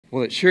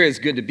Well, it sure is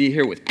good to be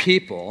here with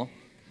people.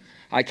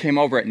 I came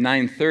over at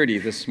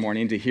 9:30 this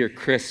morning to hear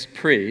Chris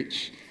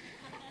preach,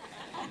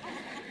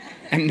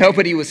 and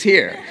nobody was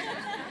here.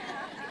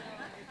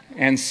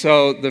 And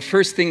so the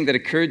first thing that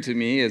occurred to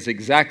me is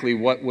exactly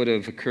what would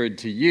have occurred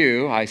to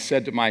you. I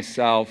said to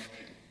myself,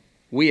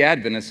 we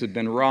Adventists have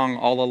been wrong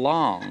all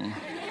along.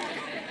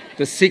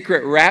 The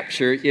secret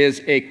rapture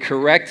is a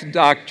correct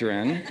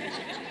doctrine,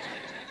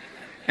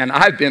 and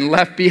I've been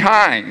left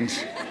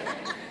behind.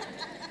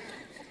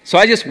 So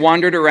I just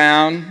wandered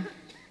around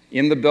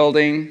in the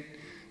building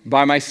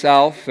by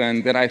myself,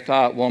 and then I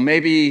thought, well,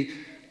 maybe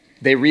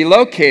they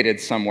relocated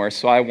somewhere.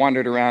 So I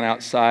wandered around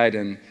outside,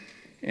 and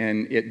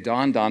it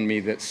dawned on me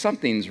that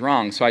something's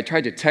wrong. So I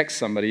tried to text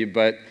somebody,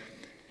 but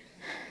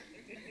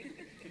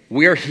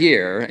we're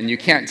here, and you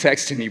can't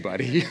text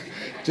anybody. It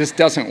just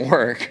doesn't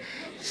work.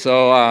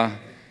 So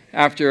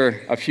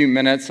after a few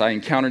minutes, I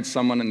encountered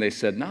someone, and they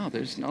said, no,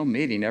 there's no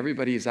meeting.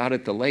 Everybody's out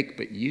at the lake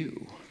but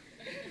you.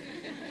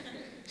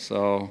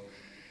 So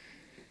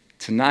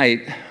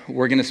tonight,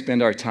 we're going to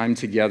spend our time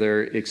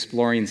together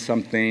exploring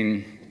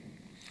something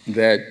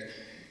that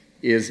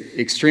is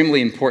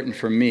extremely important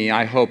for me.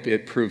 I hope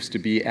it proves to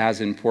be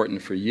as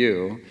important for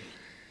you.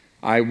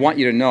 I want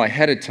you to know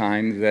ahead of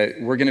time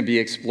that we're going to be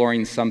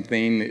exploring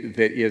something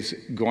that is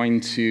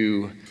going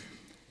to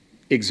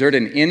exert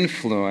an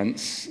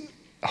influence,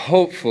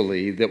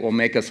 hopefully, that will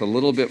make us a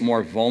little bit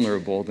more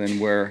vulnerable than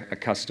we're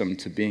accustomed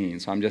to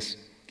being. So I'm just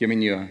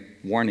giving you a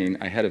warning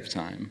ahead of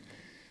time.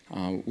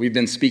 We've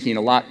been speaking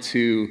a lot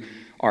to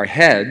our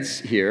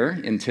heads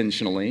here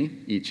intentionally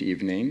each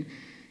evening.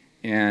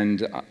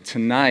 And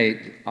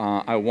tonight,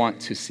 I want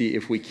to see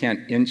if we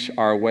can't inch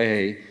our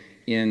way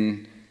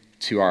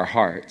into our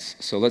hearts.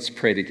 So let's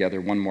pray together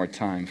one more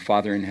time.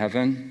 Father in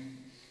heaven,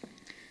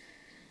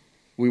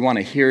 we want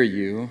to hear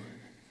you,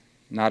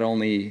 not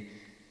only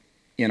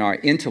in our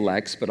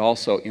intellects, but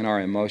also in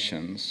our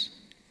emotions.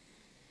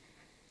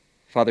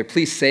 Father,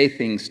 please say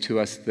things to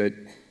us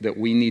that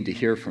we need to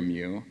hear from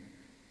you,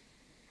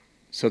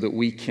 so that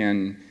we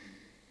can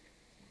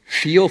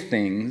feel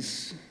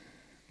things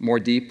more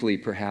deeply,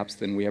 perhaps,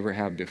 than we ever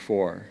have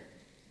before.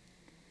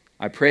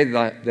 I pray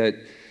that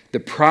the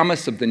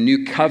promise of the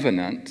new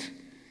covenant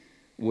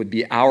would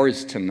be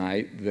ours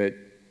tonight, that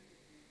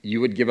you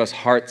would give us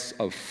hearts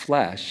of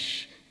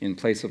flesh in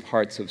place of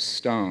hearts of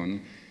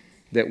stone,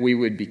 that we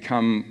would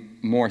become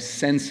more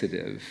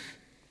sensitive,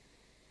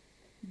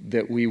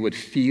 that we would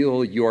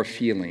feel your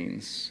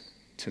feelings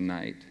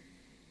tonight.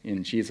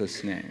 In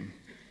Jesus' name.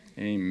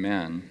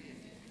 Amen.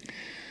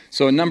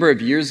 So a number of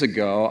years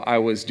ago, I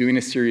was doing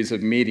a series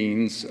of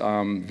meetings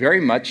very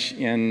much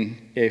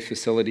in a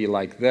facility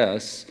like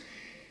this,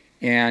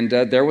 and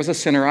there was a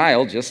center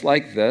aisle just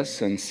like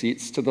this, and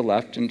seats to the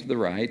left and to the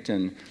right,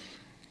 and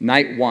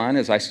night one,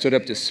 as I stood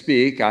up to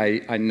speak,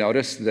 I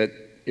noticed that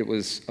it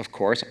was, of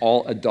course,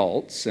 all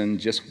adults and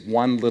just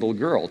one little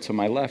girl to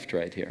my left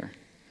right here.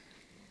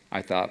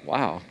 I thought,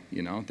 wow,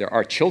 there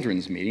are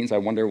children's meetings. I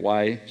wonder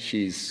why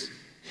she's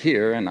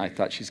here, and I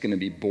thought she's going to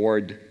be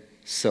bored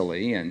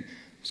silly, and I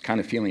was kind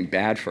of feeling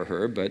bad for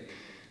her, but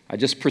I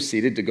just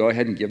proceeded to go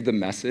ahead and give the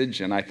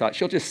message, and I thought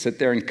she'll just sit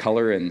there and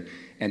color and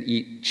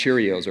eat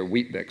Cheerios or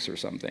Wheat Bix or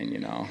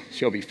something,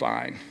 she'll be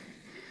fine.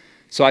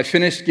 So I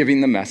finished giving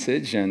the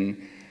message, and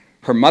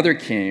her mother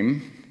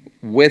came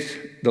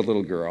with the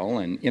little girl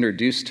and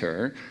introduced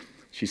her.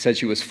 She said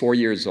she was 4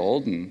 years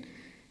old,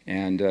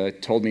 and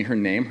told me her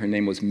name. Her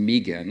name was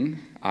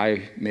Megan.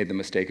 I made the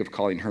mistake of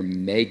calling her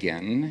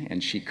Megan,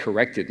 and she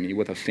corrected me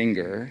with a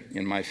finger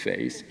in my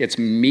face. It's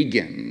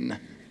Megan,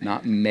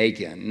 not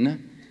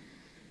Megan.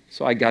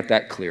 So I got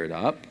that cleared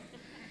up.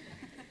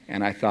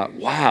 And I thought,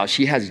 wow,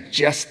 she has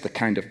just the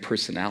kind of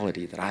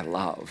personality that I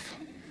love.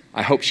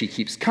 I hope she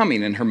keeps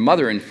coming. And her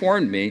mother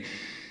informed me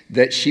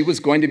that she was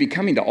going to be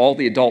coming to all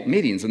the adult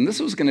meetings, and this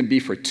was going to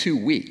be for 2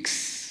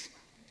 weeks,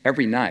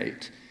 every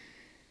night.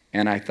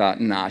 And I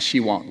thought, nah, she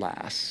won't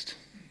last.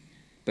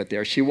 But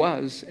there she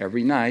was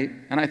every night.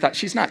 And I thought,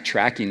 she's not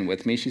tracking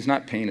with me. She's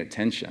not paying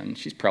attention.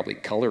 She's probably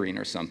coloring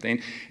or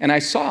something. And I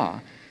saw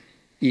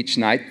each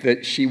night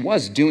that she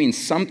was doing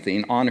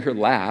something on her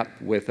lap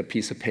with a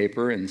piece of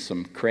paper and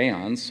some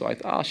crayons. So I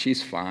thought, oh,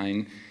 she's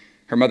fine.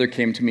 Her mother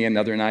came to me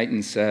another night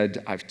and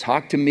said, I've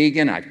talked to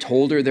Megan. I've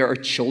told her there are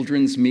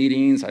children's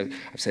meetings. I've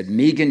said,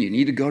 Megan, you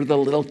need to go to the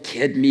little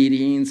kid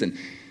meetings.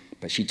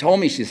 But she told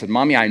me, she said,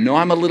 Mommy, I know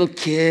I'm a little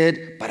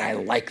kid, but I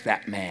like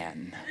that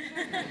man.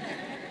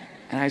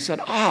 And I said,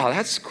 oh,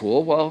 that's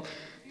cool. Well,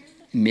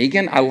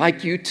 Megan, I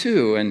like you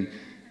too. And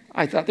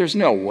I thought there's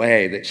no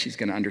way that she's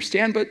going to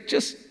understand, but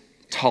just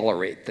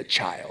tolerate the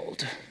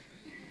child.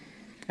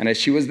 And as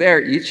she was there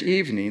each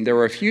evening, there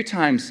were a few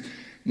times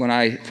when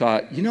I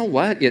thought, you know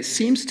what? It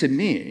seems to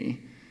me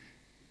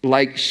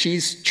like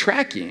she's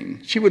tracking.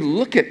 She would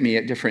look at me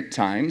at different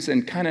times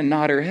and kind of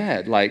nod her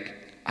head like,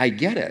 I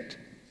get it.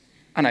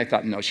 And I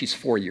thought, no, she's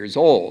 4 years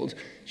old.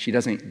 She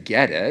doesn't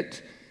get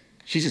it.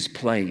 She's just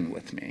playing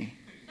with me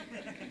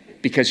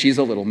because she's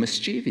a little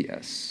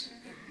mischievous.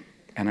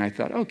 And I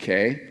thought,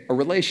 okay, a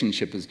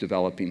relationship is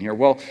developing here.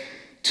 Well,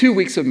 2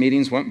 weeks of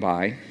meetings went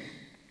by,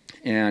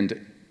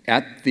 and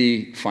at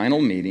the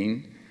final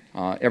meeting,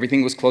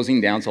 everything was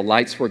closing down, so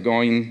lights were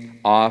going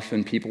off,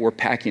 and people were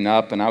packing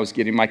up, and I was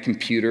getting my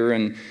computer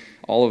and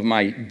all of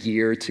my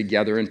gear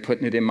together and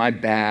putting it in my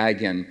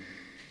bag, and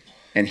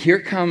here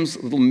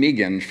comes little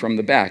Megan from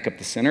the back up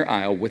the center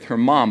aisle with her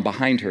mom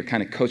behind her,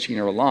 kind of coaching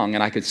her along,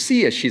 and I could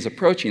see as she's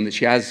approaching that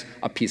she has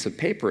a piece of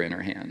paper in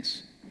her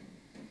hands.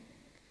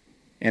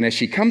 And as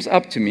she comes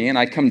up to me and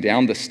I come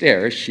down the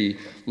stairs, she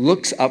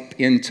looks up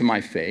into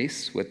my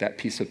face with that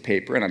piece of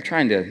paper, and I'm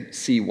trying to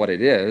see what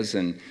it is,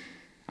 and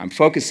I'm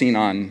focusing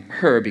on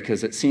her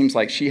because it seems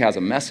like she has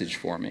a message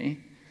for me.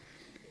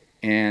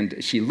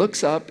 And she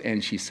looks up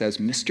and she says,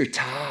 Mr.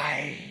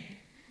 Ty,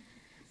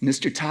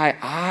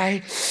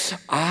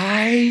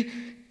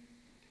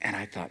 and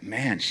I thought,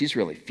 man, she's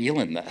really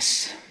feeling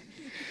this.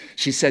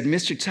 She said,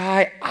 Mr.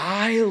 Ty,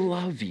 I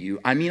love you.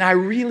 I mean, I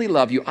really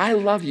love you. I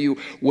love you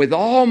with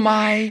all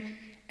my,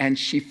 and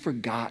she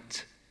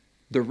forgot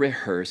the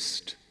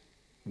rehearsed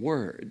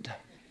word.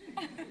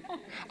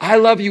 I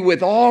love you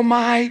with all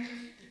my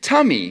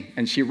tummy,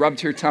 and she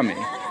rubbed her tummy.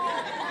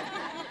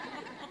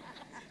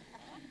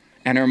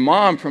 And her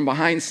mom from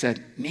behind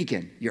said,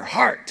 Megan, your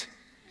heart.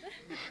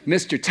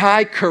 Mr.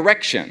 Ty,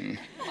 correction.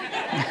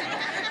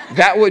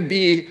 That would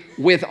be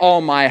with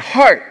all my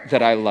heart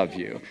that I love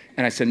you.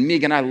 And I said,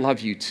 Megan, I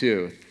love you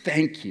too.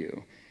 Thank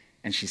you.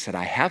 And she said,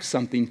 I have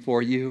something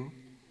for you.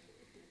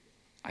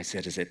 I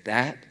said, is it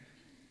that?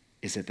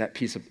 Is it that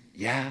piece of,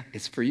 yeah,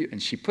 it's for you.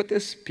 And she put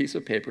this piece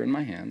of paper in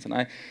my hands, and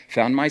I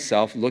found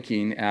myself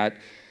looking at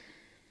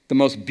the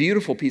most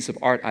beautiful piece of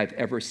art I've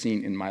ever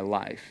seen in my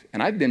life.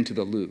 And I've been to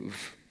the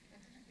Louvre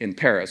in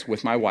Paris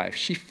with my wife.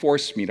 She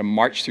forced me to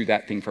march through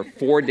that thing for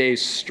 4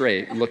 days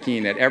straight,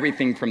 looking at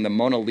everything from the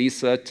Mona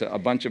Lisa to a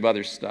bunch of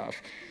other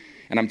stuff.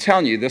 And I'm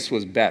telling you, this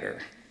was better.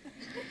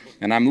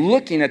 And I'm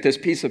looking at this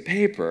piece of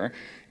paper,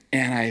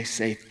 and I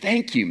say,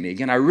 thank you,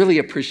 Megan. I really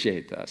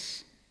appreciate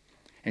this.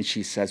 And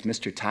she says,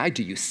 Mr. Ty,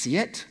 do you see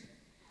it?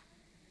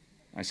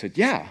 I said,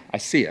 yeah, I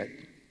see it.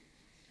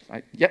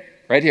 Yep,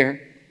 right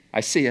here.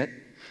 I see it.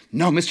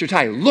 No, Mr.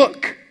 Ty,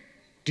 look.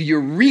 Do you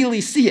really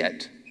see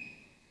it?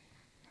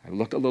 I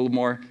looked a little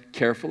more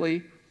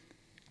carefully.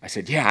 I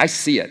said, yeah, I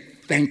see it.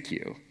 Thank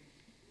you.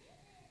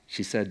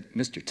 She said,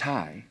 Mr.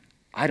 Ty,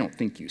 I don't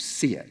think you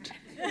see it.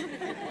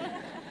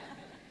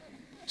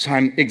 So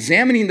I'm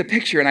examining the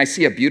picture, and I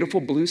see a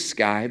beautiful blue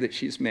sky that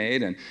she's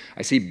made, and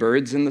I see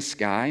birds in the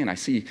sky, and I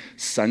see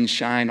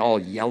sunshine all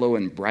yellow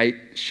and bright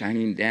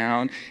shining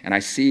down, and I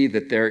see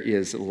that there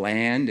is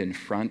land in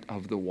front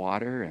of the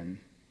water, and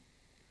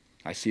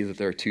I see that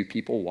there are two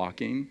people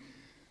walking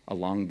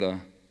along the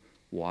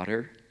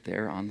water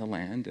there on the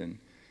land, and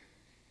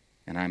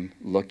I'm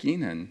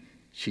looking, and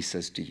she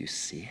says, do you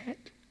see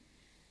it?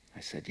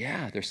 I said,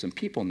 yeah, there's some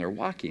people, and they're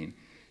walking.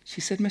 She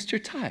said,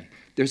 Mr. Ty,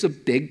 there's a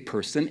big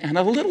person and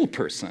a little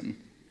person.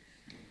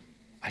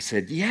 I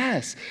said,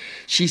 yes.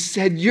 She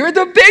said, you're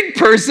the big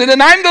person,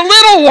 and I'm the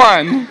little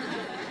one.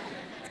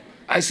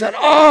 I said,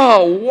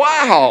 oh,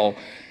 wow,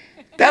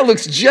 that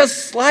looks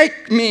just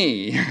like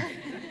me.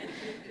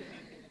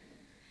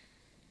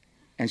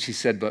 And she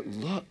said, but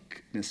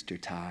look, Mr.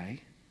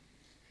 Ty,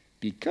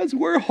 because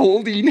we're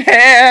holding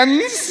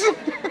hands.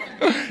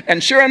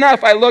 And sure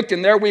enough, I looked,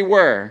 and there we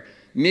were,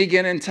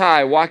 Megan and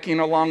Ty walking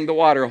along the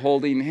water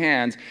holding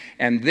hands.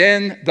 And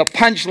then the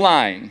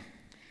punchline.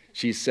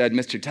 She said,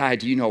 Mr. Ty,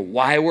 do you know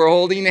why we're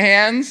holding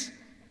hands?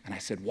 And I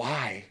said,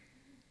 why?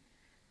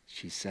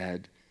 She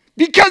said,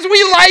 because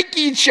we like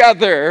each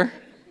other.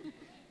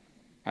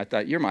 I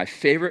thought, you're my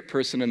favorite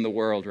person in the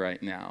world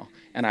right now,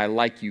 and I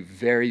like you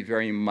very,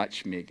 very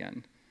much,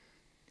 Megan.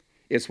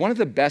 It's one of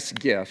the best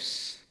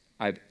gifts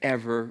I've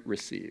ever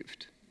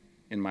received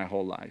in my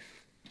whole life.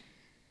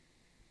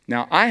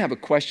 Now, I have a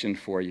question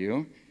for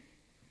you,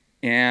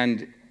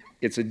 and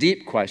it's a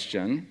deep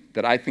question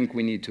that I think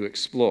we need to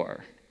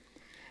explore.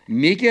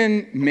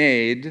 Megan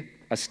made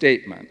a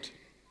statement.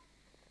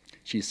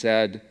 She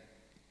said,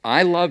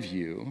 I love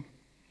you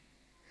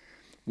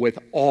with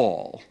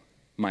all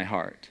my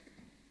heart.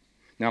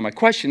 Now, my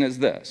question is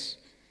this.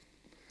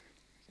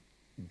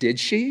 Did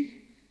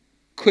she?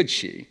 Could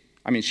she?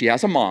 I mean, she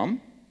has a mom.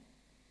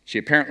 She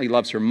apparently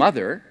loves her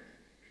mother.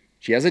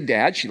 She has a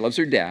dad. She loves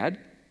her dad.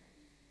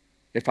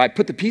 If I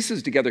put the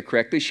pieces together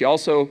correctly, she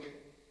also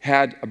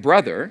had a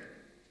brother.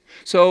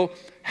 So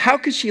how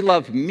could she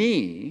love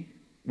me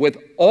with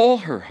all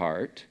her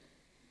heart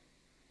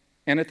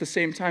and at the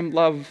same time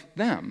love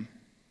them?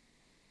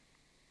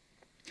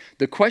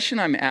 The question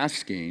I'm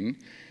asking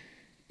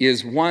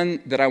is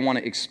one that I want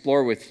to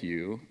explore with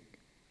you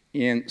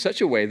in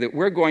such a way that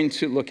we're going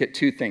to look at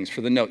two things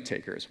for the note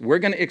takers. We're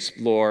going to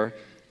explore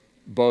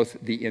both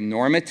the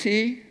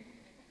enormity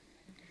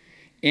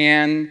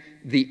and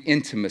the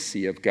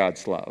intimacy of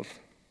God's love.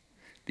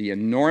 The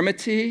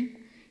enormity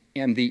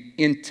and the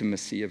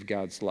intimacy of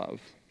God's love.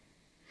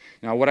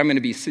 Now, what I'm going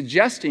to be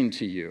suggesting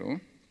to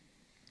you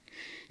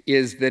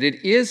is that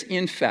it is,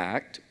 in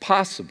fact,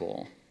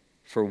 possible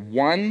for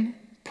one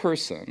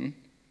person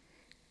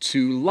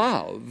to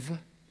love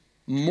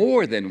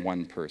more than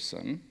one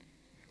person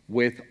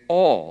with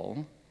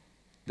all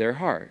their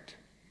heart.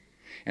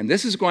 And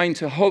this is going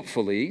to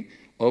hopefully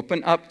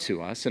open up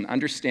to us an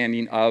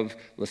understanding of,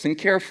 listen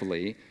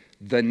carefully,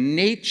 the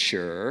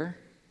nature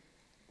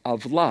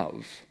of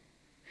love.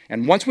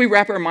 And once we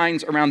wrap our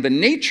minds around the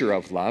nature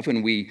of love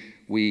and we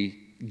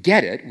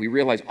get it, we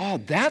realize, oh,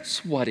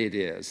 that's what it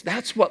is.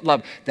 That's what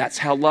love, that's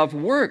how love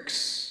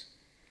works.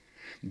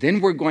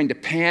 Then we're going to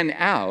pan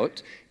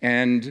out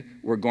and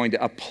we're going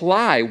to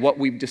apply what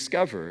we've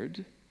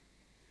discovered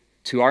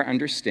to our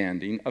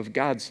understanding of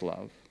God's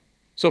love.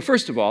 So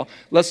first of all,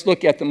 let's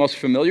look at the most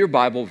familiar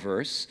Bible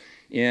verse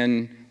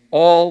in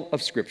all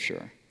of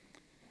Scripture.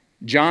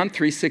 John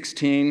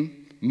 3:16.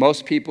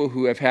 Most people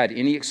who have had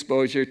any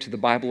exposure to the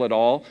Bible at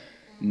all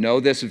know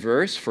this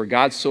verse. For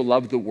God so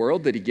loved the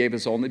world that he gave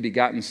his only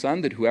begotten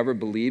Son, that whoever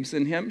believes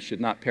in him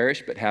should not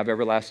perish but have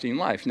everlasting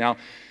life. Now,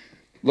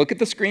 look at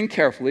the screen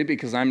carefully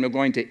because I'm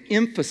going to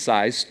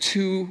emphasize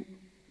two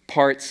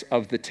parts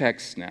of the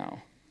text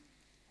now.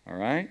 All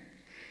right?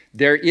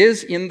 There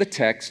is in the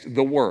text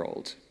the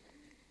world.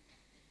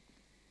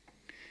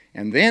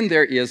 And then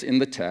there is in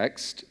the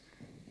text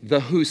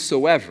the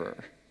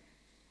whosoever.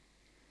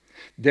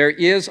 There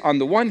is, on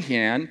the one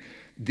hand,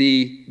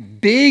 the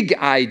big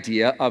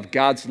idea of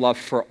God's love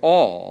for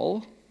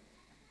all,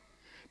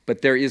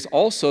 but there is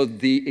also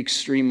the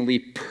extremely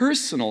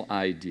personal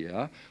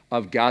idea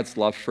of God's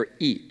love for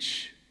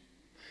each.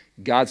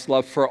 God's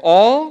love for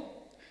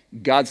all,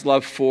 God's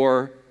love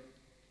for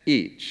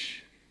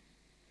each.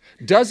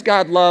 Does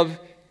God love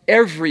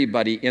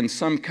everybody in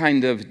some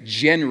kind of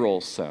general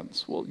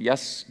sense? Well,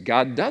 yes,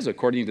 God does,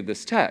 according to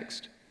this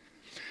text.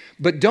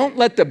 But don't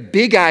let the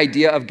big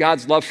idea of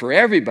God's love for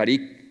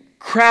everybody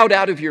crowd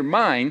out of your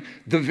mind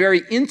the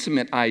very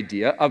intimate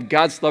idea of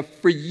God's love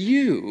for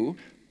you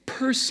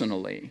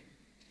personally.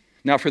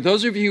 Now, for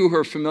those of you who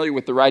are familiar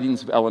with the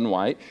writings of Ellen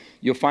White,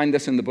 you'll find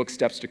this in the book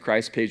Steps to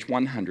Christ, page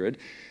 100.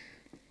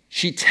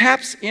 She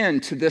taps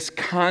into this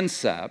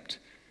concept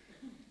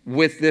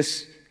with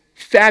this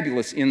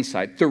fabulous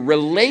insight. The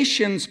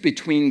relations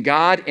between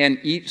God and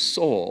each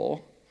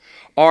soul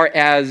are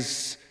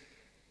as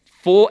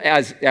full,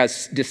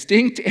 as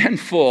distinct and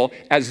full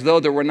as though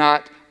there were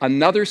not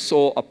another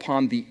soul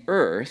upon the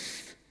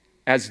earth,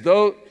 as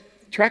though,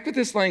 track with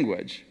this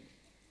language,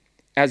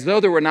 as though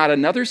there were not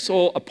another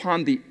soul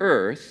upon the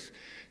earth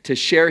to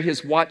share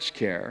his watch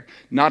care,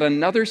 not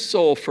another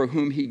soul for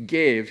whom he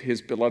gave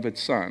his beloved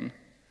Son.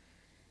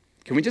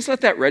 Can we just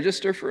let that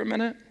register for a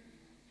minute?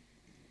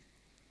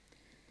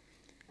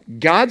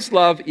 God's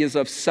love is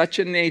of such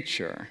a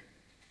nature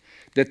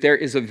that there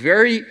is a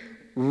very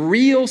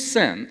real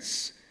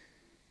sense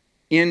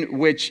in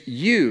which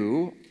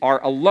you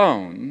are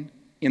alone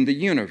in the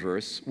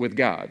universe with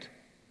God.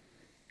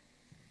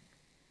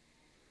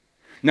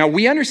 Now,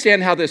 we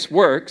understand how this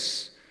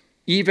works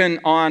even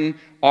on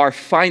our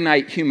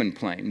finite human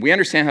plane. We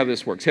understand how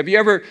this works. Have you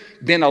ever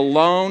been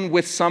alone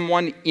with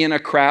someone in a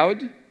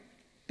crowd?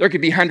 There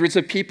could be hundreds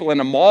of people in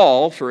a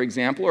mall, for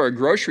example, or a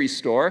grocery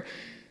store,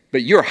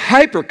 but you're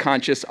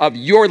hyper-conscious of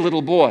your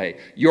little boy,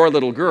 your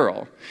little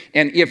girl.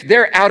 And if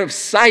they're out of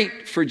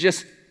sight for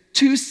just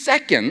 2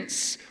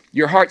 seconds,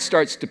 your heart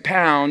starts to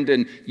pound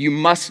and you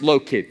must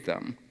locate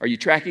them. Are you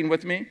tracking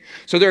with me?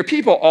 So there are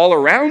people all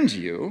around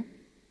you.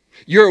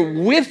 You're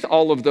with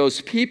all of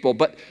those people,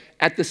 but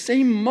at the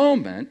same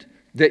moment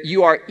that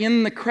you are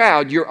in the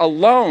crowd, you're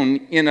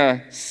alone in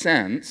a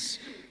sense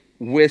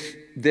with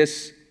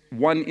this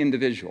one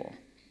individual.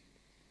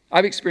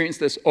 I've experienced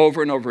this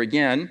over and over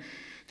again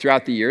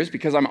throughout the years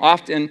because I'm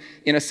often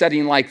in a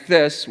setting like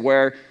this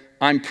where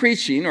I'm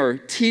preaching or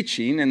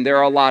teaching and there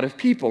are a lot of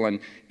people and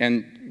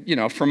you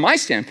know, from my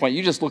standpoint,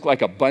 you just look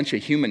like a bunch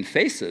of human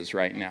faces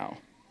right now.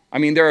 I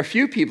mean, there are a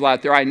few people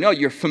out there I know,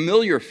 you're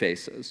familiar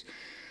faces.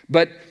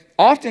 But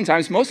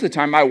oftentimes, most of the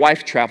time, my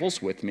wife travels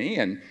with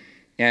me,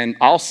 and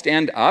I'll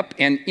stand up,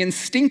 and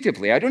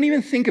instinctively, I don't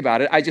even think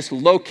about it, I just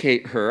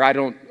locate her. I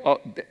don't,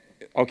 oh,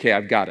 okay,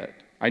 I've got it.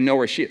 I know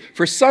where she is.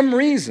 For some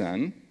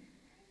reason,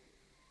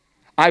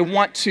 I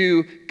want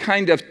to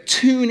kind of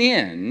tune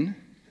in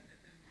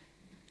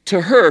to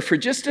her for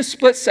just a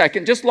split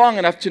second, just long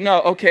enough to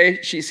know,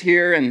 okay, she's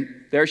here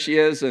and there she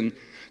is. And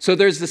so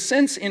there's the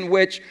sense in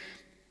which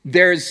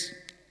there's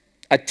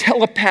a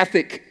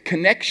telepathic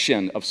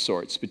connection of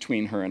sorts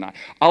between her and I.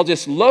 I'll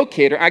just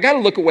locate her. I got to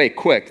look away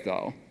quick,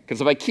 though,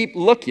 because if I keep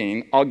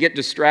looking, I'll get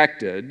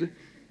distracted.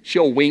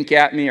 She'll wink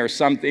at me or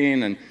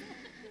something,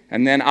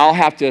 and then I'll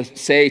have to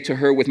say to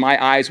her with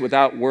my eyes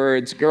without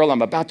words, girl,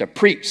 I'm about to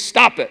preach.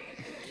 Stop it.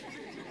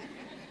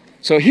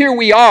 So here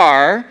we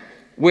are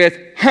with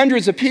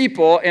hundreds of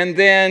people, and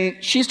then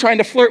she's trying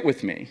to flirt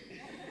with me.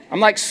 I'm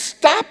like,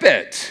 stop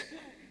it.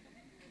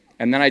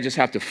 And then I just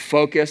have to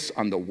focus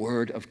on the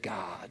Word of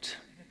God.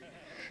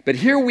 But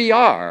here we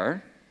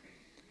are,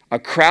 a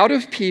crowd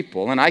of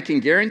people, and I can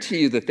guarantee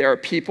you that there are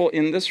people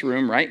in this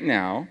room right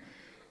now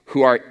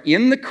who are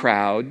in the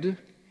crowd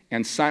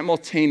and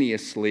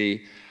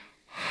simultaneously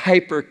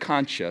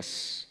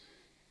hyper-conscious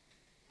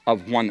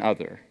of one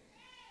other.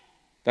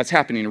 That's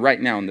happening right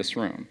now in this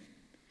room.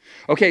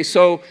 Okay,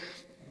 so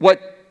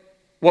what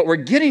we're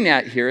getting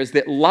at here is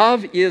that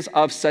love is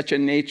of such a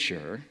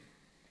nature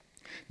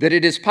that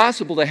it is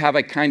possible to have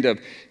a kind of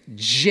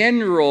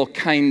general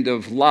kind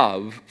of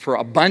love for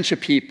a bunch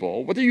of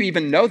people, whether you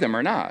even know them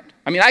or not.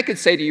 I mean, I could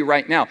say to you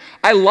right now,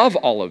 I love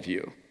all of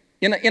you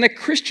in a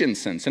Christian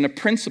sense, in a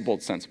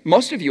principled sense.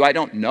 Most of you, I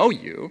don't know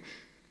you,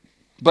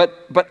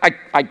 but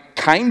I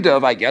kind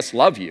of, I guess,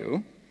 love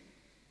you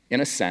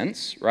in a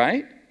sense,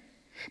 right?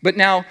 But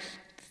now,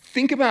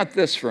 think about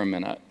this for a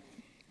minute.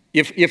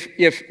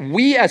 If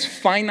we as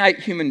finite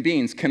human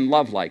beings can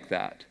love like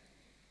that,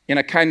 in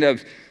a kind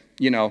of,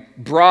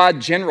 broad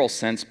general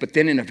sense, but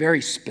then in a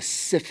very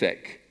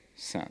specific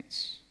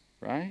sense,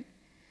 right?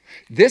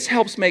 This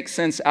helps make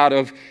sense out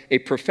of a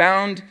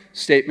profound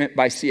statement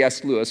by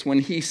C.S. Lewis when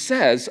he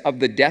says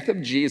of the death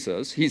of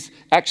Jesus, he's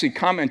actually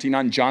commenting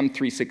on John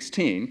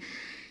 3:16,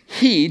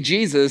 he,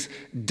 Jesus,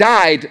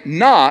 died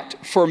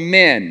not for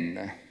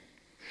men,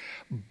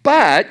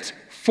 but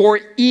for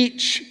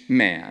each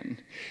man.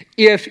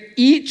 If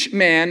each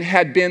man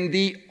had been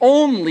the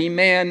only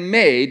man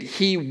made,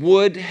 he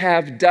would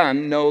have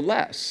done no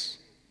less.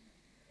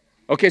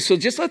 Okay, so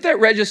just let that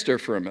register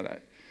for a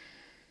minute.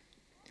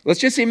 Let's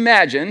just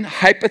imagine,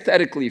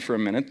 hypothetically for a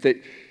minute,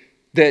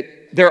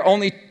 that there are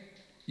only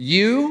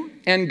you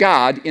and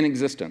God in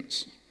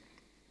existence.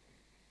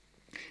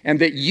 And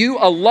that you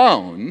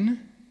alone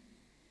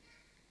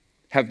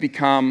have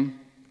become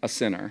a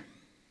sinner.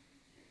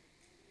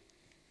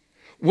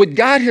 Would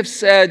God have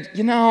said,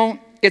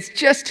 it's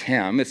just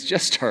him, it's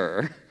just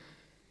her.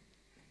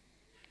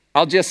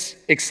 I'll just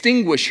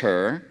extinguish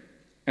her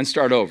and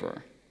start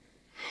over.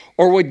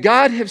 Or would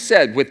God have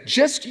said, with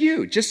just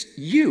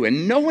you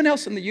and no one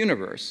else in the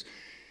universe,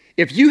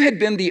 if you had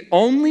been the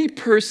only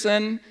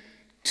person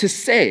to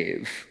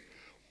save,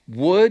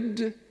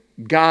 would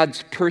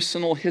God's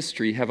personal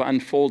history have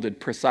unfolded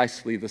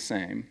precisely the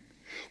same?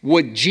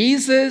 Would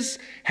Jesus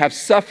have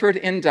suffered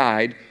and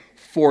died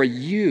for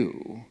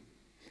you,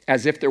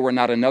 as if there were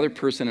not another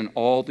person in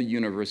all the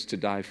universe to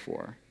die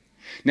for?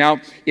 Now,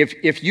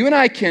 if you and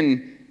I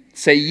can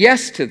say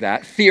yes to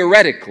that,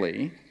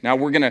 theoretically, now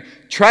we're going to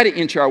try to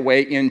inch our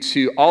way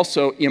into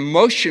also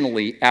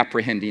emotionally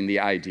apprehending the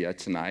idea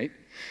tonight.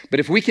 But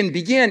if we can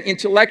begin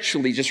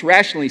intellectually, just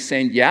rationally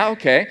saying, yeah,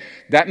 okay,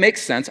 that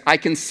makes sense. I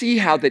can see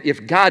how that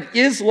if God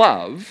is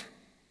love,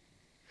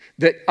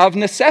 that of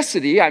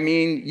necessity,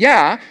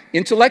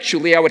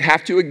 intellectually I would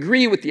have to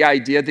agree with the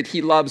idea that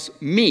he loves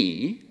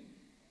me,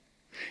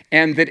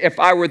 and that if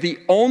I were the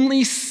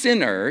only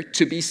sinner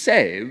to be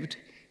saved,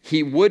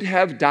 he would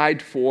have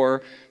died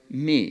for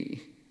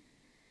me.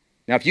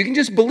 Now, if you can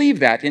just believe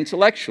that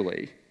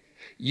intellectually,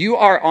 you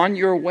are on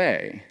your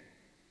way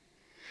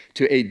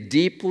to a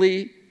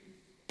deeply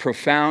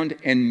profound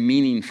and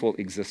meaningful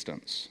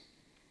existence.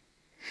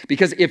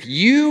 Because if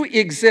you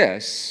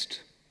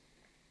exist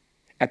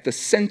at the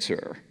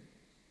center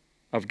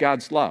of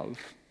God's love,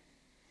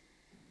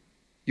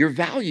 your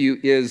value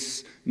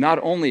is not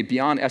only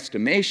beyond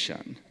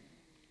estimation.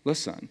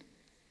 Listen,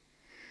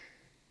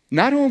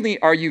 not only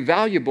are you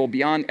valuable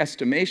beyond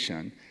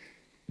estimation,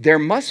 there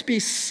must be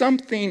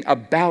something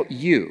about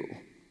you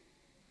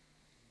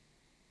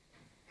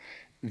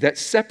that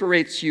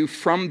separates you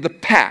from the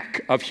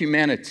pack of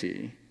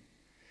humanity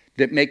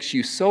that makes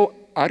you so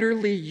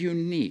utterly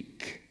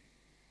unique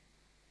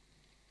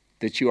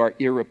that you are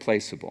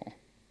irreplaceable.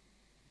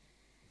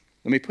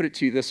 Let me put it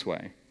to you this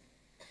way.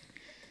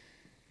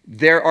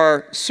 There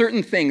are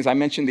certain things I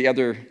mentioned the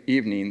other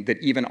evening that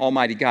even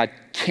Almighty God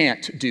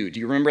can't do. Do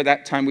you remember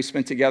that time we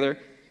spent together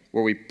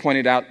where we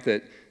pointed out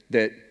that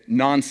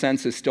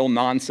nonsense is still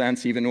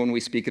nonsense even when we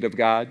speak it of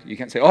God? You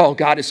can't say, oh,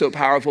 God is so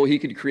powerful he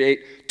could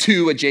create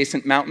two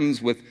adjacent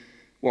mountains with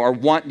no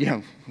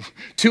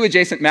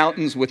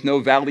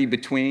valley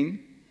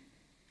between.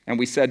 And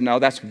we said, no,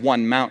 that's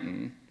one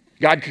mountain.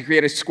 God could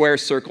create a square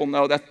circle.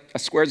 No, a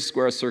square is a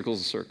square, a circle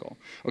is a circle.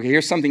 Okay,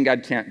 here's something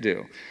God can't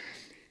do.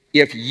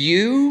 If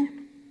you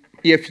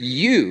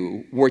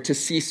were to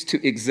cease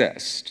to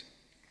exist,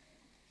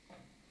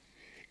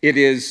 it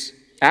is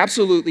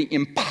absolutely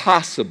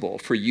impossible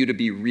for you to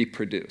be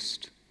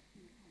reproduced.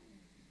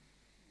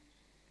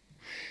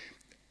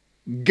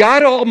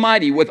 God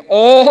Almighty, with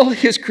all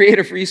his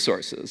creative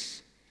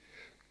resources,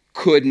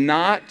 could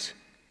not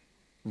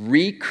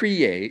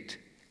recreate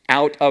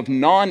out of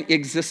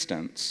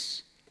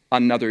non-existence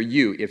another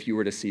you if you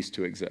were to cease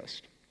to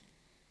exist.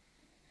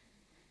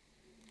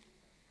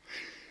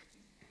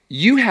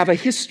 You have a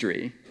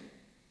history.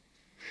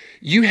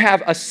 You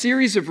have a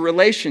series of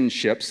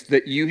relationships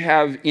that you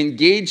have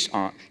engaged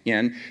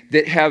in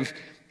that have,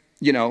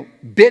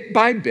 bit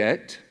by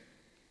bit,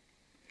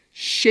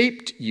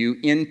 shaped you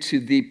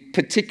into the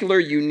particular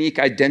unique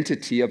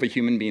identity of a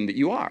human being that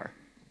you are.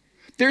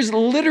 There's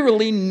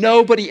literally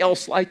nobody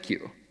else like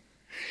you.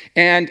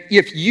 And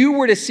if you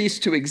were to cease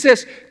to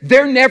exist,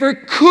 there never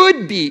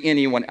could be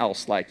anyone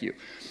else like you.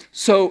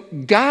 So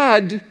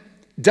God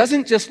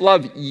doesn't just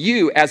love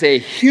you as a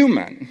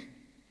human.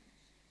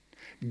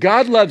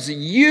 God loves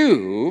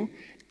you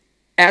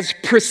as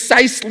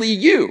precisely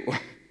you.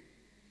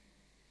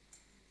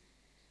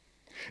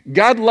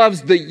 God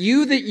loves the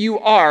you that you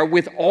are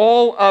with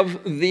all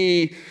of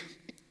the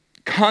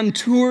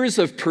contours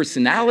of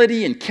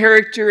personality and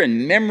character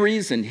and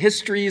memories and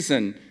histories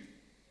and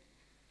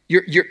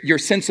your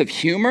sense of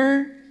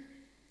humor,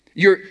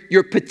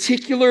 your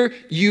particular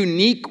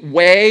unique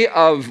way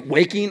of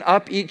waking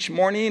up each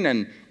morning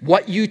and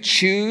what you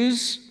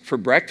choose for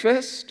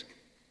breakfast.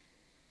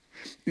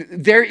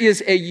 There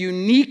is a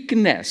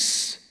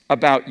uniqueness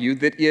about you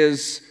that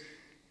is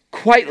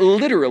quite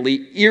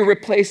literally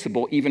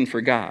irreplaceable even for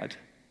God.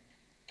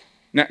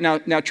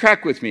 Now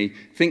track with me.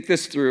 Think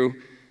this through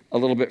a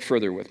little bit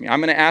further with me.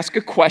 I'm going to ask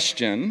a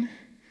question,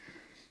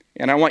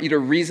 and I want you to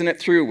reason it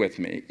through with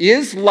me.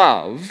 Is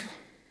love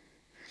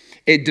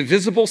a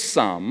divisible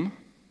sum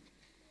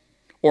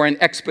or an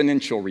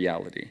exponential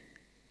reality?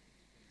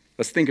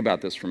 Let's think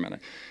about this for a minute.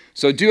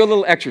 So do a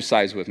little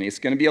exercise with me. It's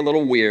going to be a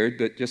little weird,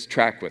 but just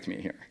track with me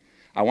here.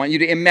 I want you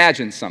to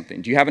imagine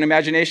something. Do you have an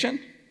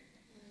imagination?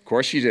 Of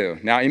course you do.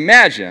 Now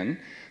imagine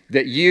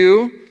that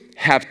you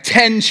have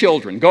 10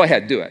 children. Go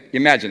ahead, do it.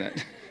 Imagine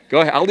it. Go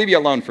ahead. I'll leave you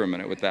alone for a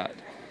minute with that.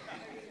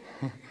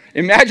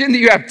 Imagine that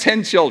you have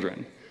 10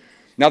 children.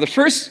 Now the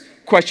first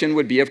question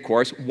would be, of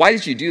course, why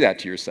did you do that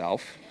to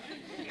yourself?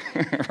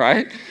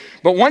 Right?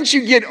 But once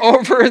you get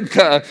over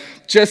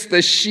just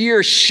the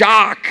sheer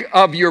shock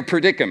of your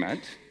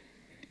predicament,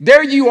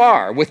 there you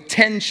are with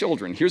 10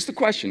 children. Here's the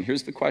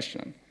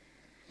question.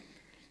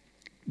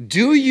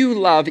 Do you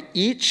love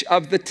each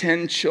of the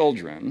 10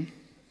 children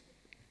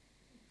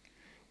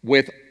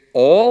with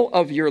all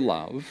of your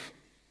love,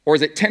 or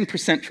is it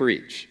 10% for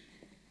each?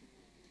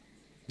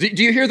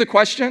 Do you hear the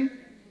question?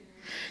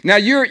 Now,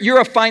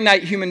 you're a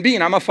finite human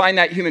being. I'm a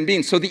finite human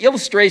being. So the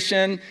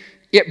illustration,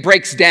 it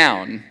breaks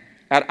down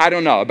at, I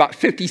don't know, about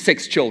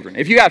 56 children.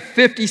 If you have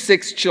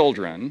 56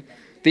 children,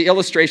 the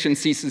illustration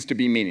ceases to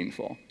be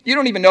meaningful. You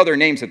don't even know their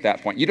names at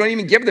that point. You don't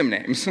even give them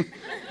names.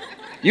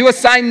 You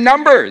assign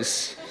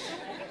numbers.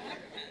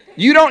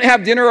 You don't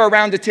have dinner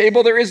around a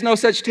table. There is no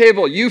such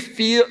table. You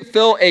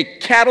fill a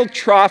cattle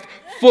trough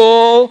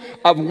full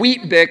of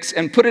Wheat Bix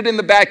and put it in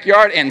the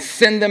backyard and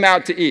send them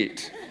out to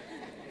eat.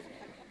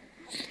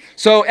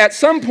 So at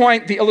some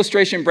point, the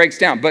illustration breaks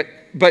down. But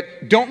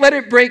don't let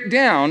it break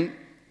down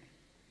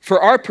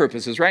for our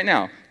purposes right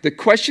now. The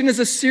question is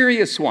a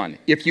serious one.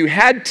 If you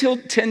had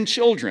 10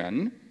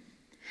 children,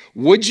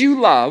 would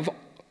you love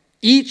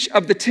each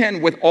of the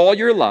 10 with all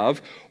your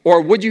love,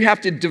 or would you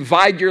have to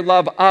divide your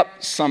love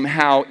up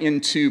somehow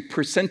into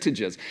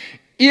percentages?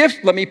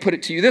 Let me put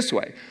it to you this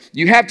way,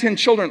 you have 10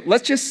 children,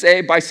 let's just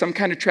say by some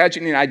kind of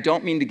tragedy, and I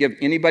don't mean to give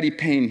anybody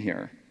pain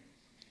here,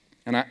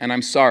 and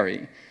I'm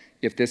sorry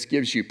if this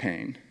gives you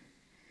pain,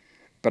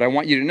 but I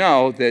want you to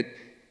know that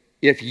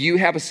if you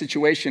have a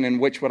situation in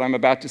which what I'm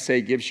about to say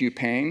gives you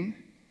pain,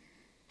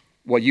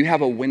 well, you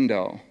have a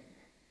window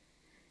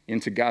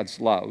into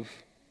God's love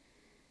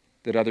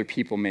that other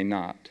people may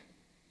not.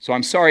 So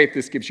I'm sorry if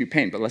this gives you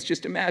pain, but let's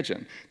just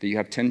imagine that you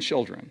have 10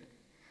 children.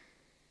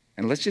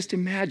 And let's just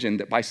imagine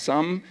that by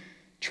some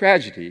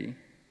tragedy,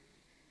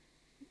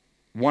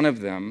 one of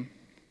them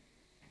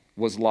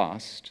was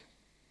lost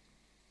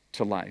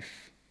to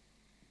life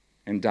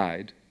and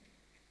died.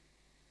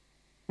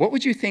 What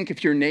would you think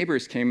if your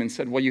neighbors came and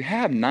said, well, you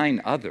have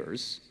 9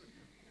 others.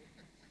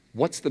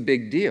 What's the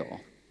big deal?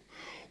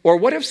 Or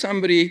what if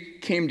somebody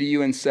came to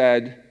you and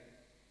said,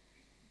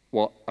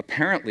 well,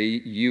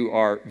 apparently you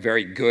are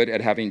very good at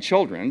having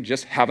children,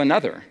 just have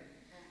another.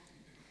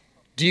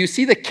 Do you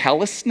see the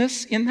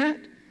callousness in that?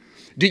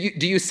 Do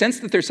you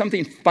sense that there's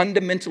something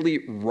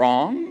fundamentally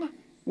wrong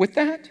with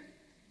that?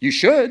 You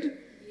should.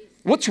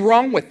 What's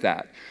wrong with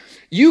that?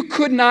 You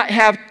could not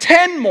have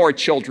 10 more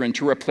children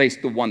to replace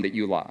the one that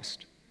you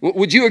lost.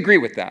 Would you agree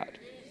with that?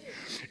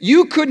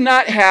 You could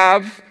not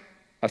have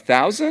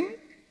 1,000.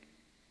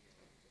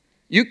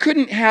 You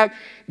couldn't have...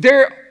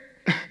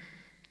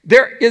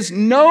 There is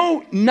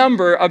no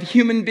number of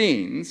human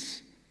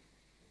beings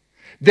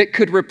that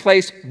could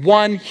replace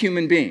one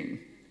human being.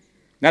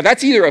 Now,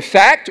 that's either a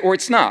fact or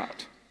it's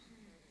not.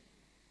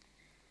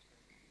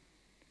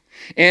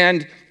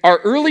 And our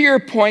earlier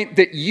point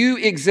that you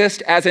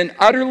exist as an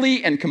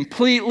utterly and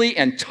completely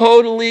and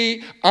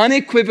totally,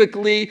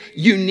 unequivocally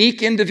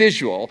unique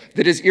individual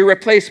that is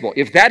irreplaceable,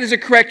 if that is a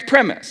correct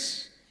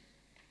premise,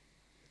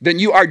 then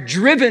you are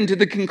driven to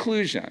the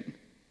conclusion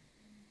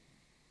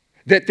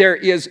that there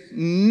is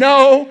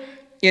no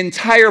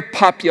entire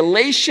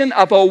population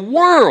of a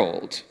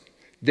world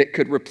that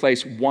could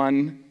replace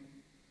one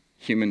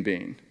human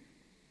being.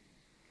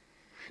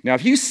 Now,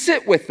 if you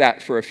sit with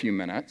that for a few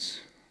minutes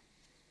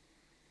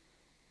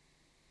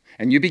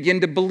and you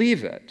begin to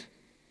believe it,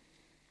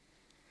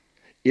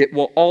 it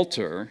will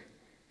alter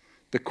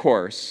the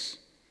course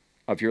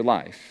of your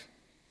life.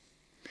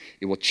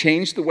 It will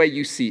change the way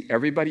you see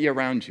everybody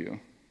around you.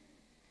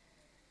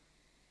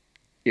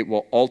 It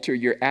will alter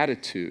your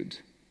attitude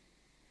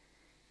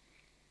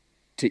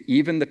to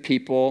even the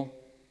people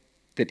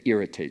that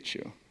irritate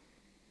you.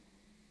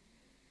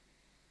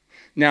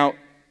 Now,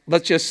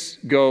 let's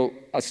just go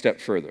a step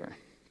further.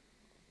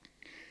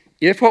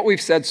 If what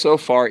we've said so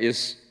far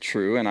is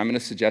true, and I'm going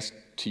to suggest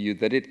to you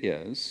that it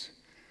is,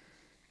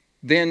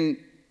 then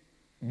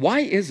why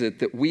is it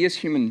that we as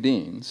human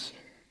beings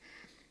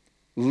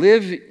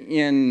live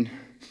in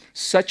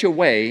such a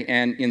way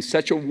and in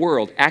such a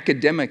world,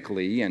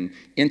 academically and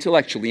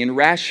intellectually and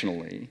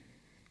rationally,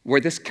 where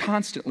this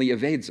constantly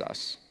evades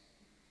us?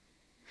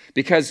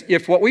 Because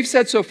if what we've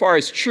said so far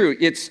is true,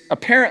 it's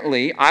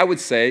apparently, I would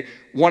say,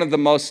 one of the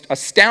most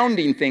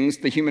astounding things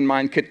the human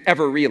mind could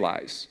ever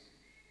realize.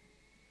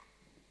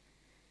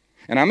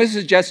 And I'm going to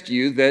suggest to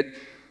you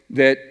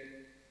that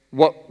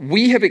what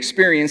we have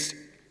experienced,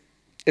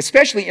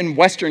 especially in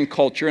Western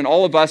culture, and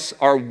all of us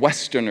are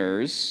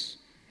Westerners,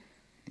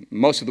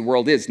 most of the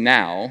world is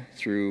now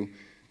through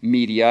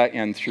media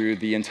and through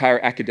the entire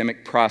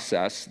academic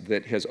process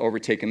that has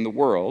overtaken the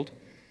world.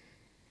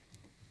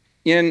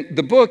 In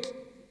the book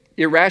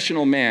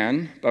Irrational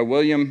Man by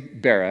William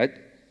Barrett,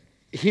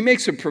 he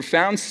makes a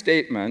profound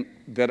statement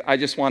that I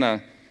just want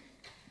to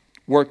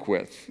work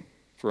with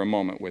for a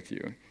moment with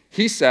you.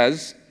 He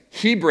says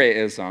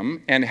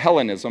Hebraism and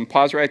Hellenism,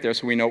 pause right there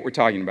so we know what we're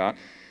talking about.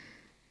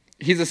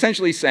 He's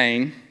essentially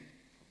saying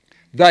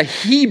the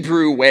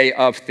Hebrew way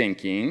of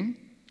thinking,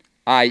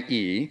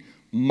 i.e.,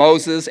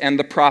 Moses and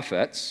the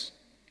prophets,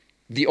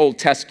 the Old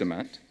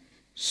Testament,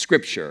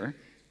 Scripture,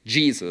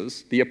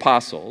 Jesus, the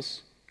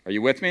apostles. Are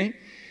you with me?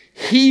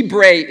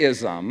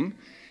 Hebraism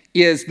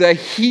is the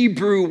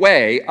Hebrew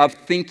way of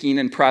thinking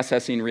and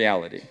processing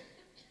reality.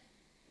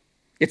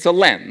 It's a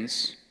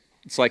lens.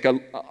 It's like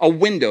a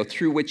window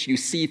through which you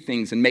see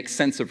things and make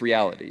sense of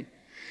reality.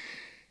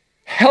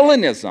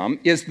 Hellenism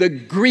is the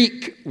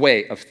Greek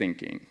way of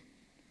thinking.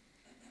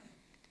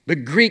 The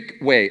Greek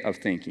way of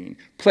thinking.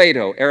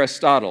 Plato,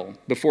 Aristotle,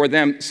 before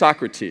them,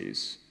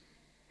 Socrates.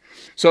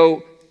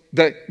 So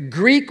the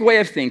Greek way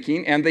of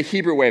thinking and the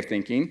Hebrew way of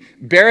thinking,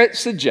 Barrett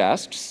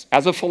suggests,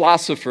 as a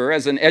philosopher,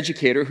 as an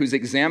educator who's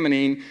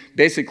examining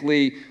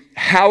basically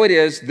how it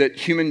is that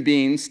human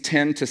beings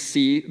tend to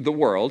see the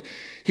world,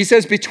 he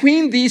says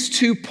between these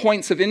 2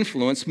 points of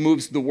influence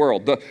moves the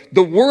world.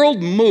 The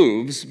world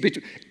moves,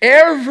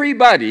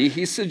 everybody,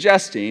 he's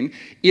suggesting,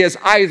 is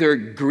either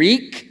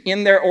Greek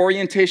in their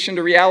orientation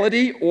to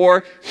reality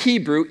or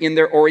Hebrew in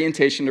their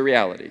orientation to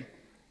reality.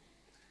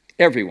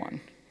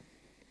 Everyone.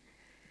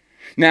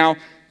 Now,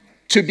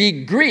 to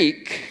be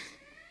Greek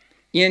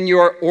in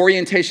your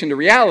orientation to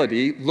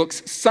reality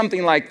looks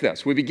something like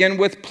this. We begin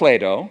with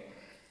Plato.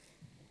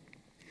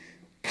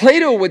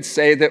 Plato would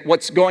say that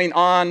what's going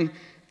on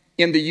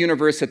in the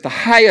universe at the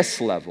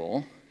highest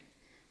level,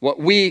 what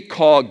we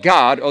call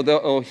God,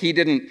 although he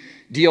didn't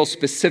deal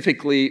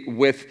specifically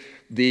with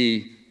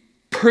the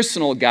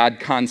personal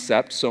God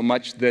concept so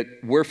much that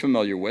we're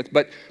familiar with,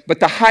 but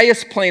the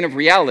highest plane of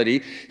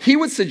reality, he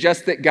would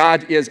suggest that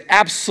God is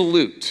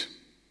absolute.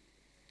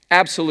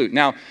 Absolute.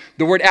 Now,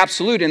 the word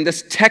absolute in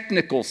this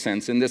technical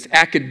sense, in this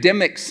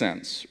academic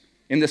sense,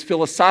 in this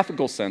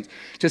philosophical sense,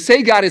 to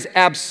say God is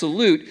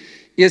absolute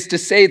is to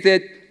say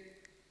that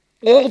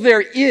all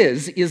there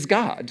is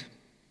God.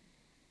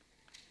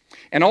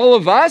 And all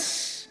of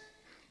us,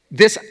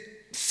 this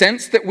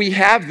sense that we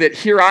have that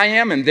here I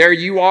am and there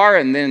you are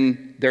and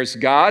then there's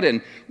God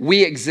and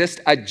we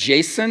exist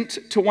adjacent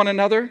to one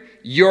another.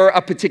 You're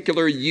a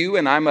particular you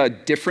and I'm a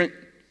different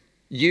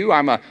you.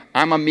 I'm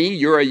a me,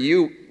 you're a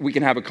you. We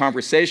can have a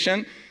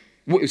conversation.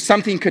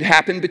 Something could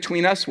happen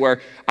between us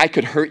where I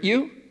could hurt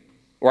you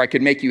or I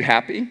could make you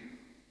happy.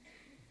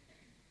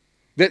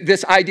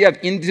 This idea of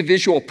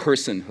individual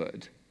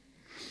personhood.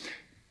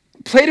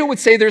 Plato would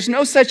say there's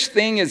no such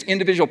thing as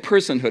individual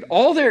personhood.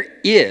 All there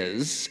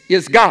is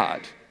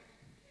God.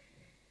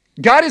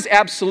 God is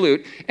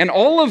absolute, and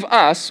all of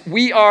us,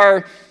 we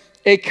are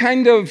a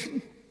kind of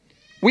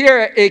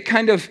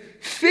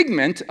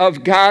figment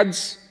of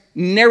God's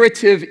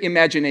narrative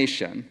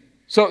imagination.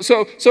 So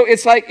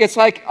it's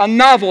like a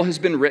novel has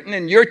been written,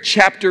 and you're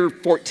chapter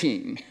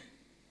 14.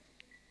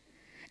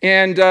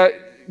 And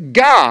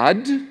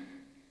God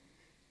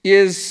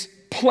is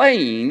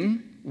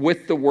playing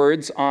with the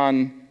words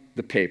on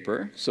the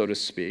paper, so to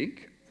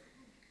speak,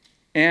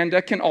 and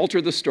can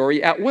alter the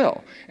story at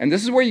will. And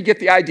this is where you get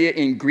the idea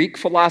in Greek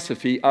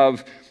philosophy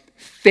of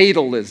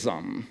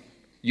fatalism.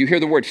 You hear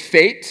the word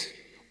fate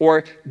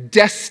or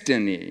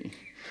destiny.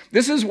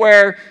 This is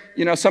where,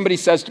 somebody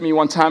says to me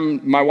one time,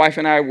 my wife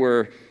and I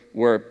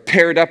were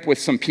paired up with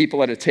some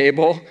people at a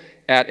table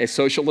at a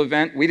social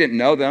event. We didn't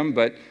know them,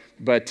 but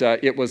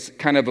it was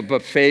kind of a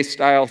buffet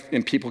style,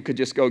 and people could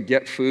just go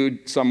get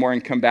food somewhere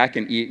and come back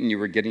and eat, and you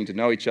were getting to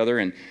know each other.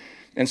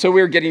 And so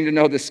we were getting to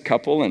know this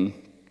couple, and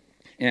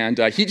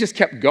he just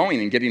kept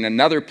going and getting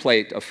another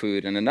plate of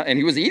food, and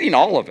he was eating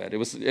all of it. It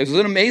was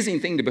an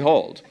amazing thing to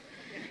behold.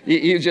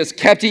 He just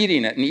kept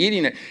eating it and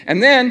eating it.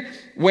 And then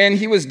when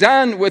he was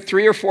done with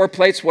 3 or 4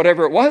 plates,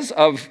 whatever it was,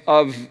 of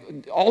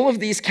all of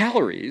these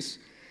calories,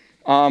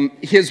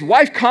 his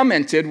wife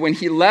commented when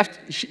he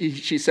left,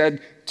 she said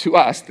to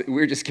us, that we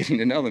were just getting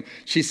to know them,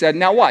 she said,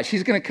 now watch,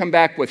 he's going to come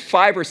back with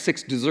 5 or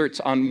 6 desserts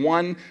on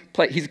one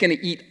plate. He's going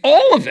to eat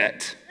all of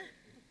it.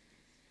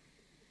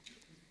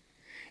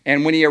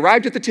 And when he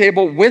arrived at the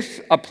table with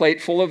a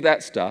plate full of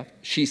that stuff,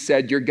 she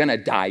said, "You're going to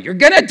die. You're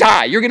going to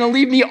die. You're going to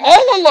leave me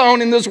all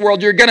alone in this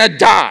world. You're going to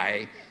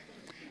die."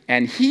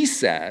 And he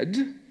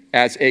said,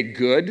 as a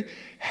good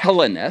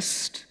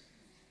Hellenist,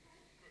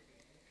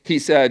 he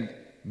said,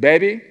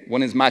 "Baby,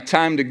 when it's my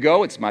time to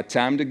go, it's my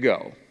time to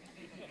go.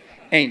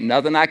 Ain't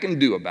nothing I can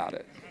do about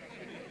it."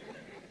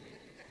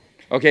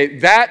 Okay,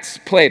 that's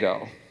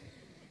Plato.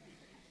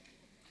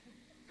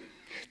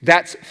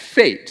 That's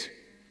fate.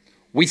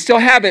 We still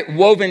have it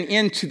woven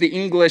into the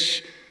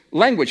English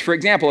language. For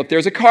example, if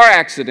there's a car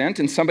accident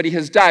and somebody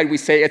has died, we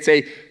say it's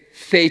a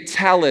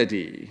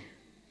fatality.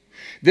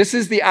 This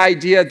is the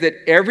idea that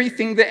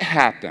everything that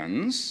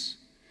happens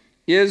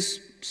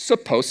is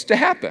supposed to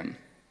happen,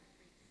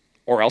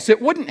 or else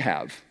it wouldn't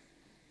have.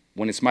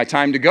 When it's my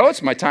time to go,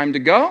 it's my time to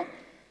go.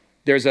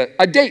 There's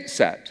a date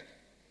set,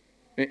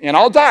 and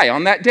I'll die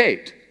on that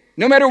date,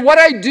 no matter what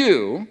I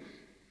do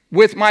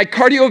with my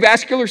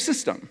cardiovascular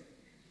system.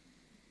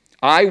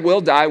 I will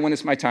die when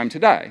it's my time to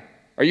die.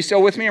 Are you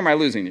still with me, or am I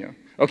losing you?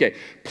 Okay,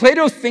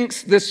 Plato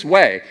thinks this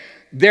way.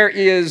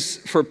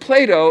 For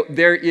Plato,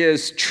 there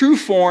is true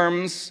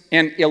forms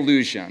and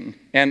illusion,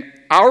 and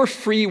our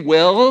free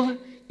will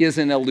is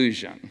an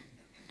illusion.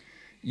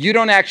 You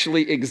don't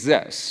actually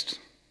exist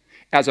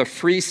as a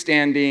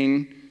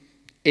freestanding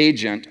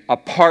agent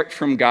apart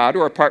from God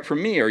or apart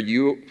from me, or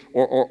you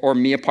or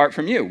me apart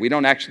from you. We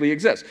don't actually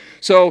exist.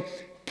 So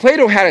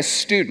Plato had a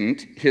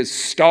student, his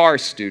star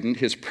student,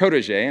 his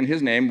protege, and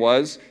his name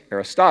was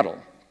Aristotle.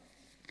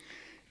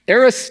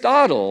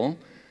 Aristotle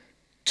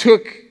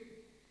took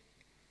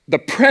the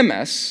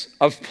premise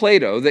of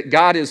Plato that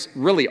God is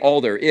really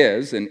all there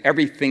is, and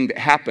everything that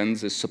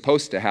happens is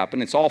supposed to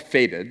happen. It's all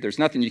fated. There's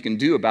nothing you can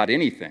do about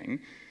anything.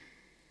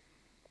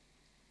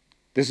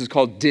 This is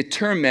called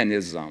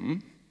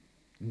determinism,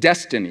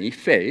 destiny,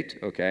 fate.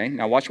 Okay,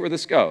 now watch where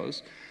this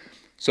goes.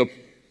 So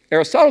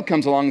Aristotle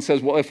comes along and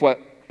says, well,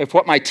 if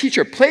what my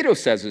teacher Plato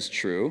says is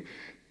true,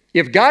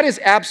 if God is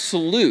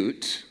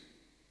absolute,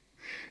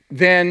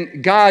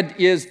 then God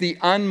is the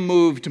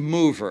unmoved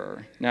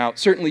mover. Now,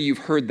 certainly you've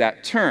heard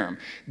that term.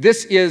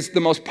 This is the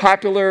most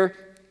popular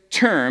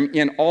term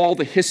in all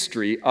the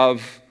history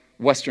of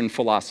Western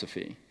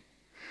philosophy.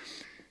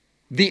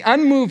 The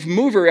unmoved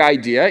mover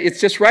idea, it's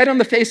just right on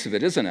the face of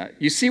it, isn't it?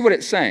 You see what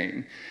it's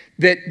saying?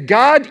 That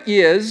God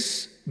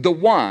is the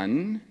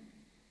one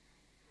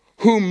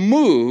who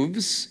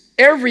moves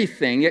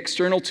everything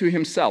external to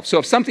himself. So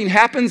if something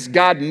happens,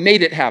 God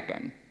made it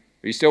happen.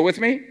 Are you still with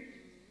me?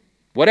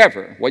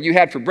 Whatever. What you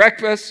had for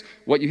breakfast,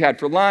 what you had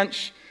for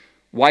lunch,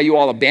 why you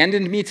all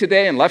abandoned me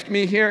today and left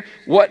me here,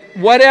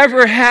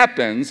 whatever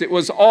happens, it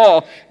was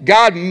all,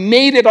 God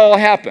made it all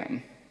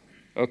happen.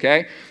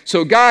 Okay?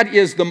 So God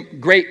is the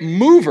great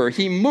mover.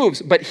 He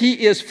moves, but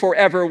he is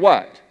forever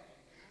what?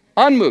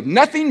 Unmoved.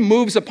 Nothing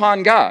moves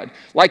upon God.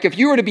 Like if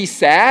you were to be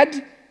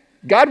sad,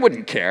 God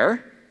wouldn't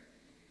care.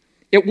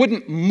 It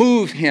wouldn't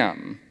move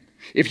him.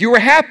 If you were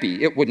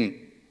happy, it wouldn't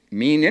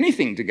mean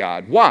anything to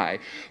God. Why?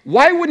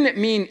 Why wouldn't it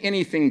mean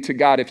anything to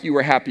God if you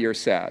were happy or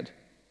sad?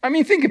 I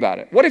mean, think about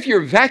it. What if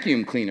your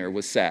vacuum cleaner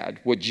was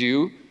sad? Would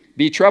you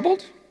be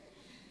troubled?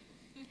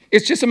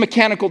 It's just a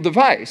mechanical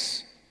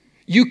device.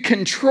 You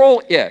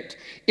control it.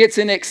 It's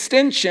an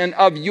extension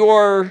of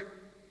your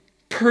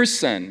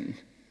person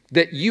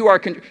that you are.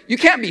 You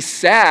can't be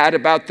sad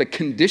about the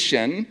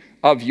condition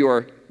of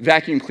your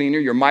vacuum cleaner,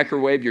 your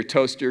microwave, your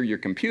toaster, your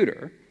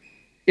computer.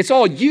 It's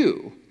all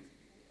you.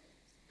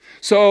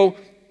 So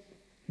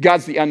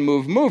God's the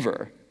unmoved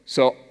mover.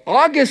 So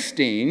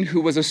Augustine,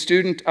 who was a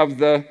student of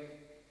the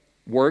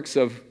works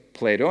of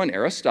Plato and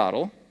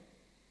Aristotle,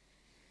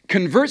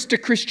 converts to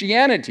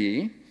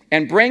Christianity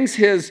and brings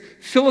his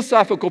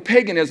philosophical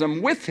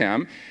paganism with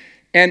him.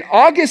 And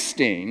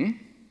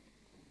Augustine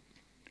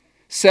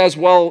says,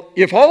 well,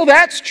 if all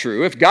that's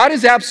true, if God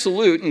is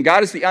absolute and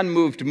God is the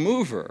unmoved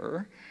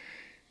mover,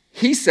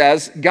 he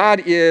says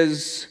God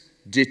is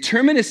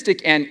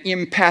deterministic and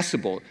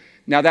impassible.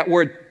 Now that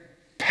word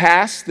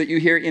pass that you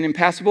hear in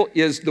impassible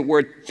is the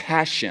word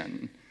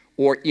passion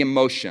or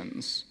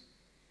emotions.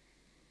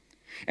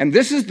 And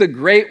this is the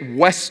great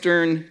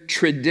Western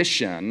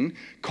tradition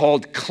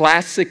called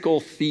classical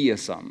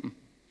theism.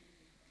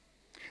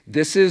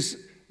 This is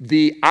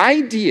the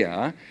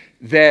idea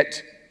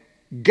that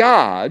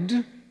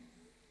God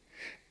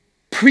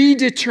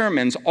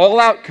predetermines all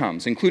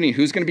outcomes, including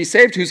who's going to be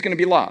saved, who's going to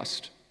be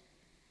lost,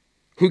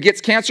 who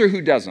gets cancer,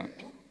 who doesn't,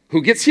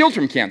 who gets healed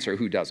from cancer,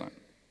 who doesn't.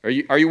 Are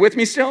you with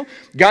me still?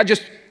 God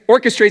just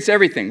orchestrates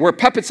everything. We're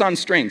puppets on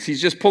strings. He's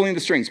just pulling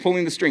the strings,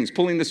 pulling the strings,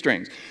 pulling the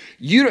strings.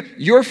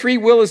 Your free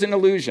will is an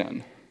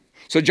illusion.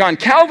 So John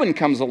Calvin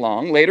comes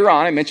along later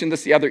on. I mentioned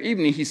this the other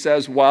evening. He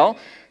says, well,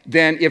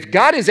 then if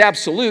God is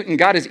absolute and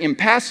God is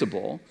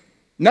impassible,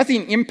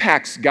 nothing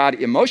impacts God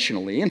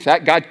emotionally. In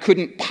fact, God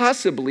couldn't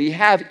possibly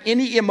have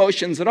any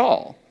emotions at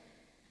all.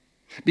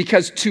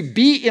 Because to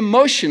be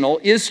emotional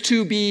is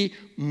to be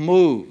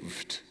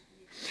moved.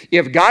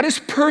 If God is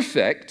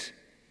perfect,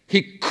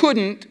 he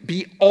couldn't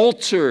be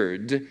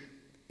altered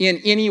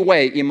in any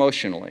way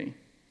emotionally.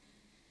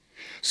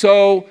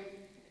 So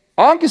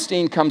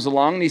Augustine comes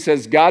along and he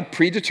says God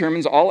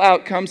predetermines all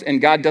outcomes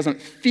and God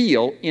doesn't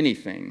feel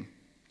anything.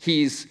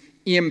 He's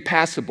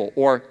impassible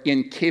or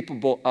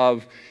incapable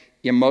of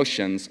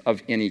emotions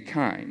of any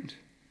kind.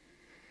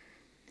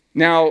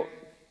 Now,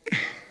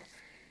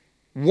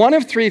 one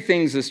of three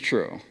things is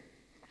true.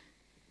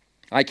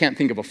 I can't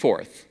think of a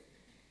fourth.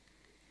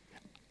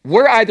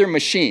 We're either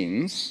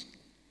machines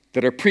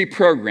that are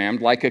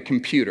pre-programmed like a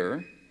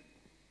computer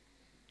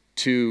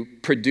to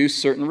produce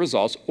certain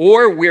results,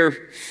 or we're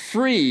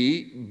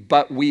free,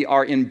 but we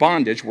are in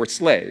bondage, we're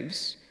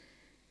slaves,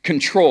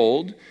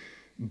 controlled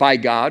by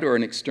God or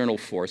an external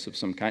force of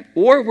some kind,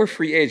 or we're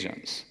free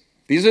agents.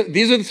 These are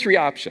the three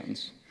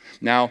options.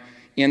 Now,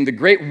 in the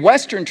great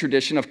Western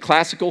tradition of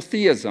classical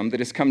theism that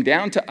has come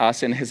down to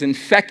us and has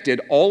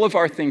infected all of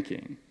our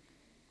thinking,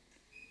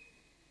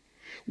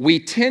 we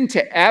tend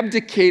to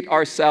abdicate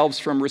ourselves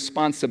from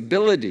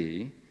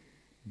responsibility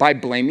by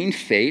blaming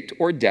fate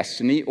or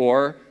destiny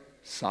or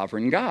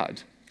sovereign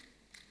God.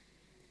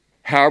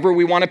 However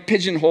we want to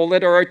pigeonhole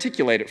it or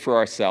articulate it for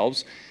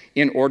ourselves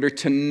in order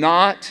to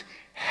not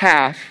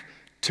have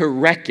to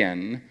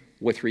reckon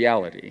with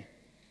reality.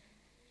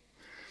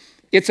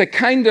 It's a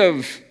kind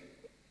of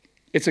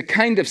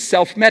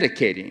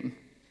self-medicating.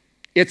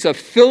 It's a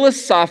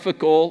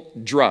philosophical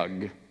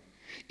drug.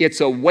 It's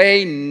a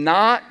way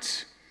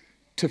not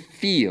to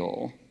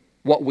feel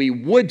what we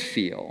would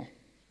feel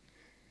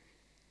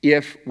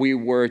if we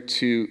were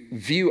to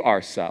view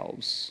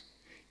ourselves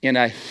in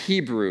a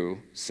Hebrew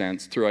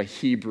sense, through a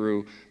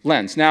Hebrew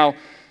lens. Now,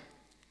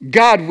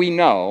 God we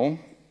know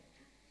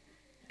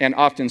and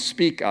often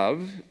speak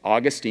of,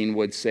 Augustine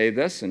would say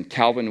this, and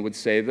Calvin would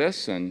say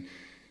this, and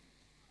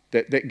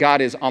that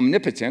God is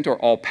omnipotent or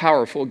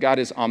all-powerful, God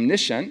is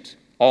omniscient,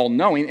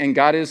 all-knowing, and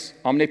God is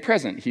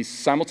omnipresent. He's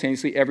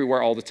simultaneously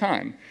everywhere all the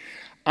time.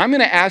 I'm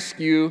going to ask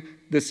you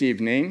this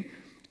evening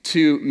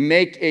to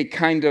make a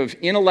kind of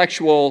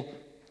intellectual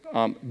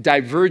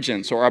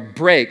divergence or a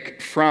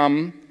break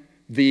from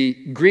the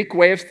Greek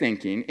way of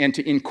thinking and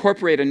to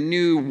incorporate a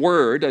new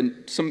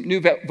word, some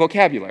new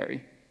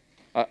vocabulary,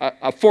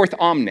 a fourth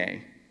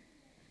omne.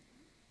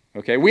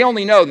 Okay, we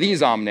only know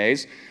these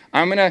omnes.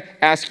 I'm going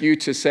to ask you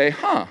to say,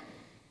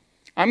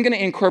 I'm going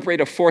to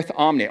incorporate a fourth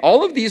omne.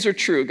 All of these are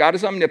true. God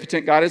is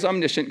omnipotent, God is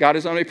omniscient, God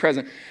is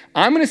omnipresent.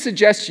 I'm going to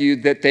suggest to you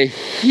that the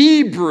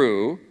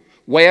Hebrew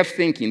way of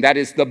thinking, that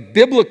is the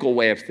biblical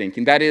way of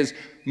thinking, that is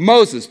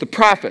Moses, the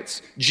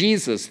prophets,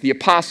 Jesus, the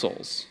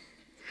apostles,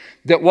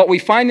 that what we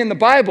find in the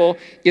Bible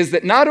is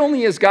that not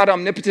only is God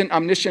omnipotent,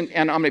 omniscient,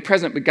 and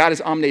omnipresent, but God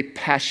is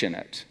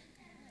omnipassionate.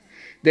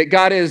 That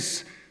God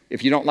is,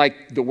 if you don't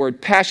like the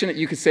word passionate,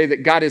 you could say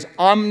that God is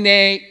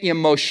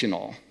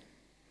omni-emotional.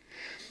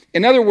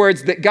 In other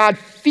words, that God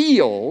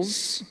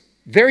feels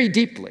very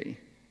deeply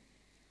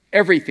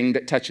everything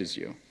that touches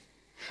you.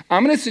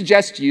 I'm going to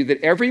suggest to you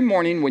that every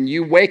morning when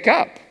you wake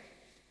up,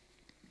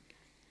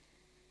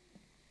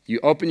 you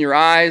open your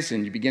eyes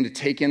and you begin to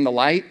take in the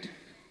light,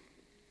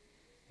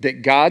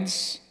 that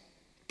God's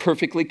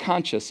perfectly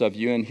conscious of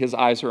you and his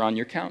eyes are on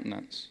your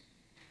countenance.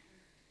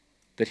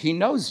 That he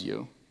knows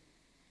you.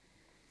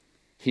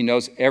 He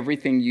knows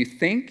everything you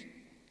think,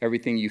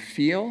 everything you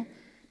feel,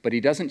 but he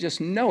doesn't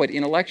just know it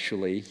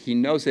intellectually, he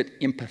knows it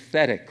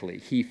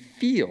empathetically. He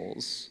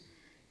feels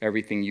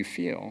everything you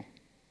feel.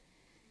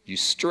 You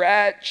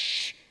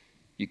stretch,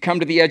 you come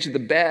to the edge of the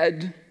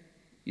bed,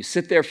 you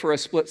sit there for a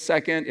split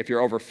second. If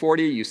you're over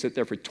 40, you sit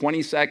there for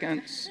 20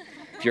 seconds.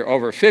 If you're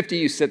over 50,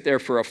 you sit there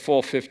for a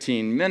full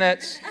 15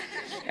 minutes.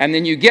 And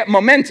then you get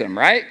momentum,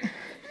 right?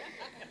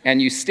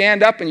 And you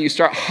stand up and you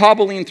start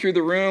hobbling through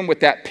the room with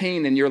that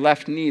pain in your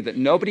left knee that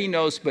nobody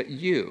knows but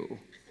you,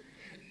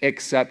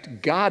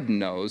 except God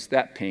knows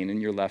that pain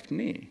in your left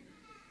knee.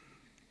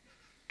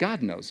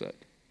 God knows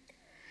it.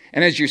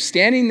 And as you're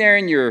standing there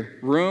in your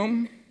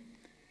room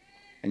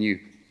and you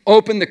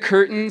open the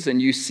curtains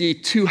and you see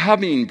two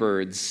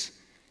hummingbirds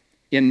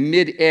in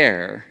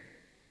midair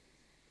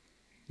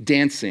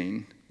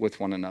dancing with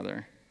one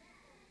another.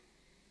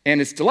 And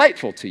it's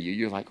delightful to you.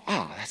 You're like,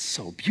 oh, that's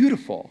so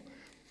beautiful.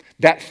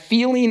 That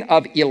feeling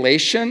of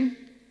elation,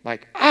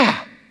 like,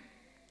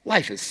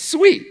 life is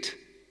sweet.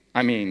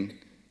 I mean,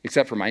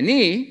 except for my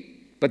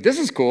knee, but this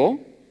is cool.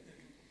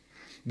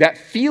 That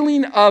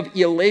feeling of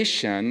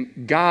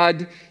elation,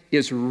 God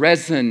is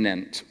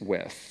resonant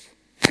with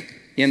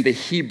in the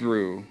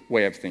Hebrew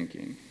way of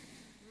thinking.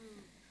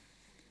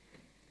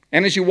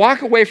 And as you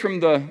walk away from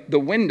the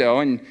window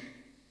and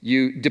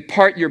you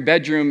depart your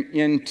bedroom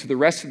into the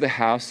rest of the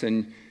house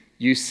and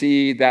you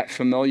see that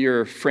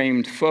familiar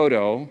framed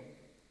photo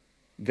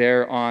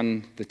there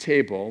on the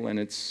table, and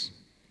it's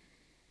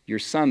your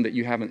son that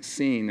you haven't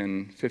seen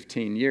in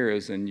 15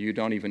 years and you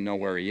don't even know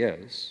where he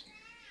is.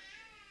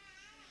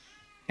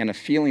 And a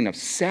feeling of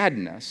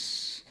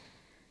sadness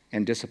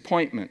and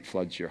disappointment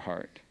floods your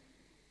heart.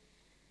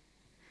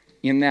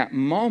 In that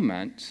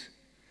moment,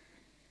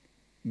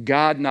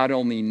 God not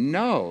only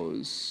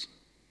knows,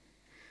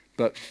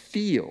 but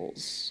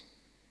feels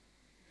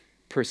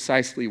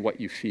precisely what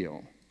you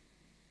feel.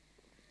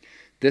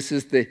 This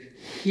is the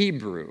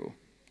Hebrew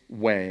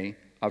way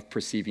of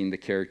perceiving the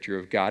character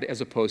of God as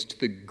opposed to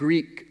the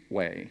Greek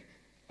way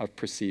of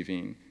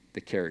perceiving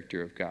the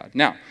character of God.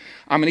 Now,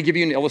 I'm going to give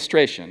you an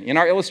illustration. In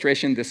our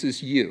illustration, this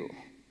is you.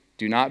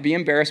 Do not be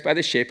embarrassed by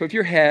the shape of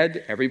your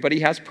head. Everybody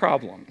has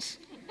problems,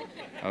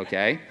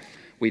 okay?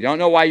 We don't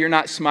know why you're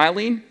not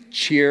smiling.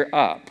 Cheer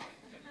up.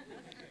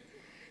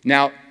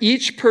 Now,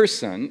 each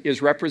person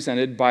is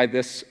represented by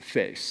this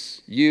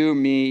face. You,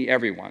 me,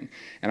 everyone.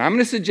 And I'm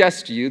going to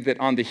suggest to you that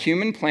on the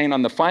human plane,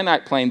 on the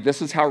finite plane,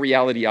 this is how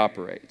reality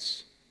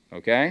operates,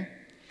 okay?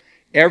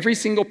 Every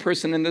single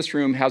person in this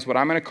room has what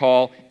I'm going to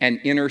call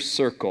an inner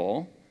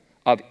circle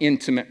of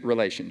intimate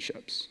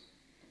relationships.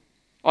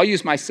 I'll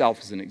use myself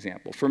as an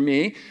example. For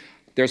me,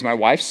 there's my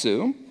wife,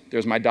 Sue.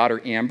 There's my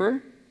daughter,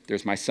 Amber.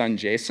 There's my son,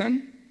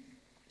 Jason.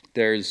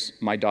 There's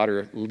my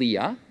daughter,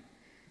 Leah.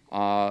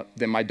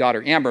 Then my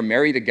daughter, Amber,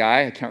 married a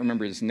guy. I can't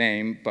remember his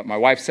name, but my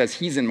wife says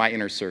he's in my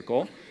inner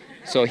circle.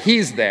 So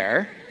he's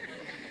there.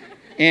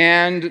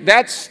 And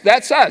that's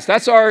us.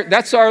 That's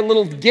our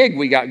little gig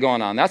we got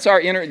going on.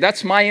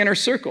 That's my inner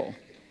circle,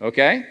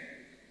 okay?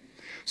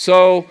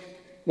 So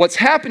what's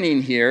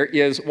happening here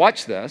is,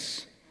 watch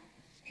this.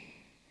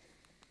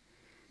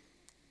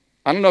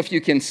 I don't know if you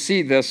can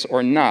see this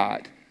or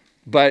not,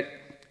 but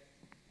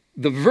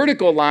the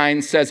vertical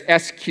line says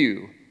SQ.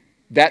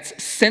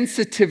 That's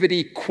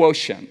sensitivity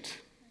quotient.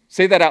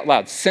 Say that out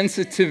loud,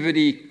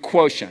 sensitivity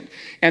quotient.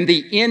 And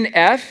the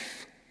NF,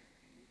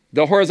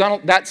 the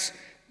horizontal, that's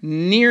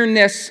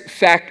nearness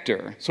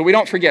factor. So we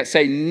don't forget,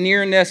 say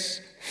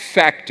nearness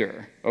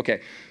factor.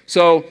 Okay,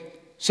 so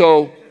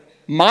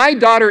my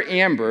daughter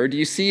Amber, do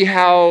you see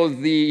how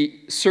the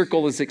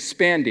circle is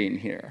expanding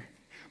here?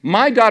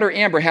 My daughter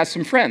Amber has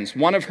some friends.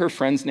 One of her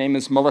friends' name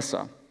is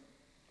Melissa.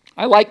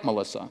 I like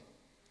Melissa.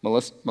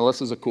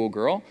 Melissa's a cool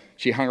girl.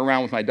 She hung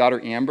around with my daughter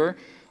Amber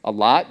a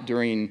lot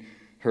during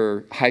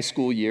her high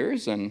school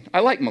years, and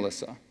I like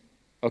Melissa,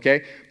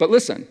 okay? But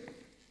listen,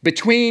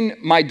 between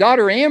my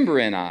daughter Amber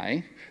and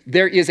I,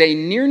 there is a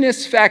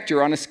nearness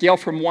factor on a scale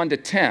from 1 to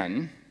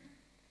 10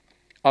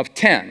 of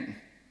 10,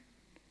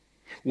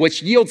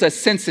 which yields a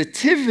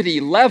sensitivity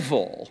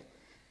level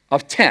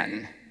of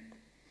 10.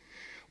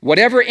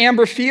 Whatever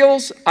Amber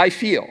feels, I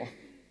feel.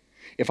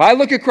 If I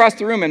look across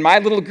the room and my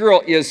little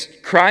girl is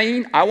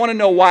crying, I want to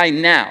know why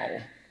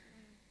now.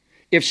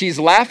 If she's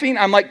laughing,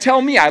 I'm like,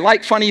 tell me, I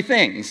like funny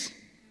things.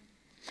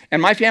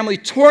 And my family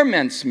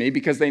torments me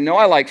because they know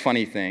I like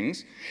funny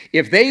things.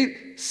 If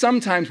they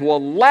sometimes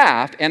will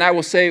laugh and I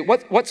will say,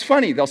 what's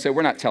funny? They'll say,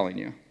 we're not telling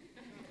you.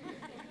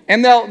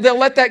 And they'll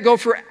let that go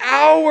for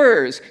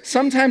hours.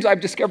 Sometimes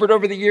I've discovered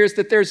over the years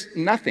that there's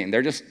nothing.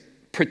 They're just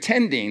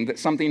pretending that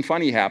something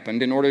funny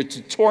happened in order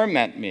to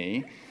torment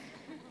me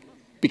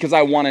because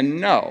I want to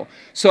know.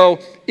 So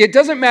it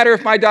doesn't matter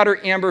if my daughter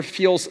Amber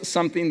feels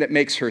something that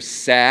makes her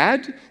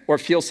sad or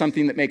feels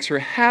something that makes her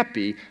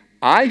happy.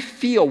 I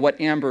feel what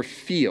Amber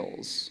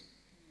feels.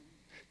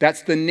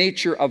 That's the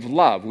nature of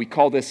love. We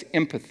call this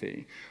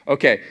empathy.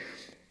 Okay,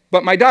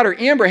 but my daughter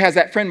Amber has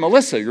that friend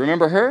Melissa. You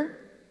remember her?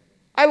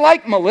 I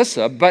like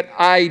Melissa, but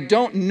I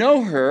don't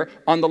know her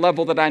on the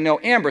level that I know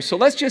Amber. So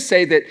let's just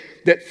say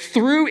that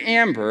through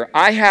Amber,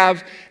 I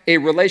have a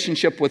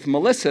relationship with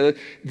Melissa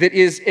that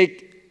is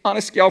on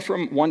a scale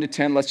from 1 to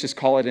 10, let's just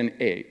call it an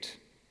 8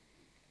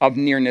 of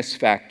nearness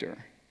factor.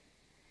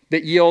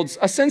 That yields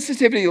a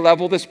sensitivity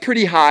level that's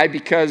pretty high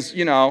because,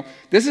 you know,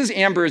 this is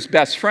Amber's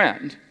best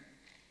friend.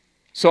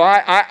 So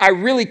I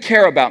really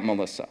care about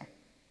Melissa,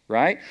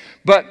 right?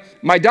 But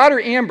my daughter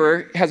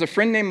Amber has a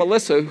friend named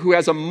Melissa who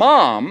has a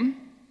mom,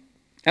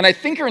 and I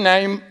think her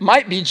name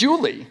might be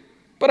Julie,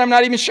 but I'm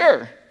not even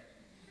sure.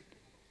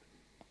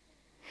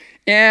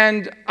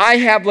 And I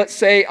have, let's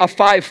say, a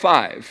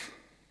 5-5.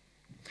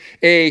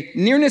 A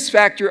nearness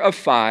factor of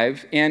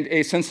 5 and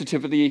a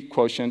sensitivity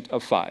quotient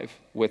of 5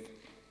 with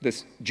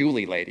this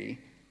Julie lady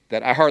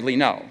that I hardly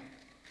know,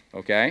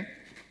 okay?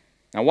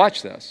 Now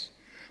watch this.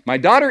 My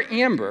daughter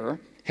Amber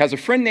has a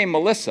friend named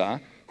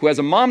Melissa who has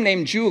a mom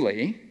named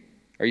Julie.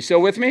 Are you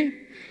still with me?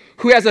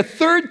 Who has a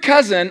third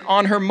cousin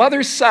on her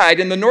mother's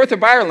side in the north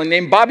of Ireland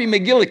named Bobby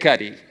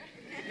McGillicuddy.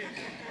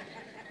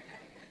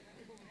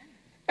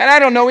 And I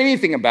don't know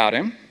anything about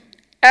him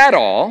at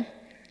all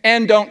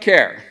and don't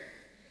care.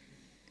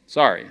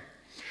 Sorry.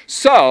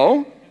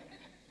 So,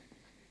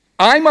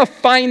 I'm a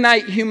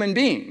finite human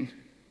being.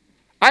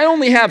 I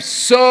only have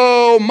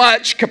so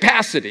much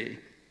capacity.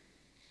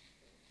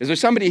 Is there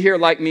somebody here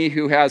like me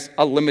who has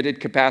a limited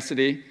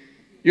capacity?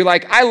 You're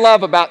like, I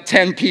love about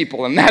 10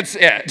 people and that's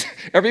it.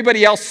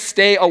 Everybody else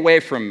stay away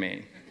from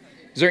me.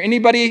 Is there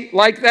anybody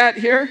like that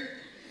here?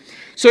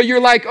 So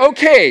you're like,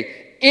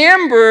 okay,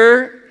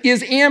 Amber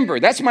is Amber.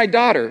 That's my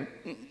daughter.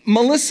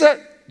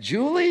 Melissa,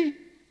 Julie?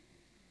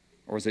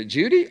 Or was it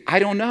Judy? I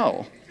don't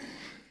know.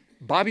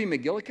 Bobby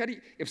McGillicuddy?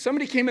 If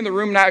somebody came in the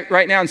room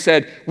right now and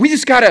said, we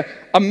just got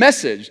a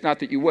message, not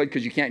that you would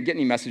because you can't get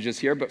any messages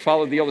here, but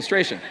follow the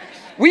illustration.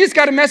 We just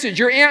got a message.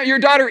 Your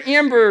daughter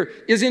Amber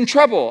is in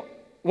trouble.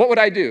 What would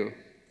I do?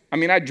 I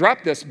mean, I'd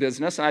drop this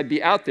business and I'd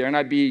be out there and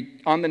I'd be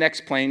on the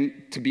next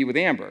plane to be with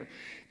Amber.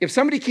 If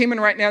somebody came in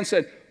right now and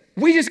said,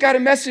 we just got a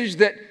message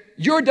that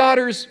your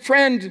daughter's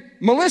friend,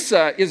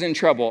 Melissa, is in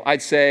trouble.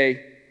 I'd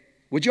say,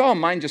 would you all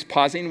mind just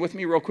pausing with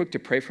me real quick to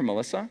pray for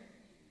Melissa?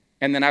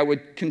 And then I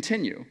would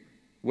continue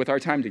with our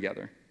time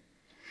together.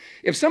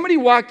 If somebody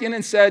walked in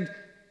and said,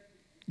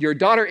 your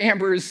daughter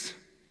Amber's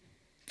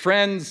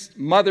friend's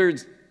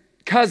mother's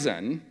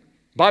cousin,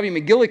 Bobby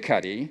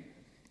McGillicuddy,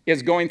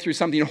 is going through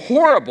something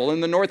horrible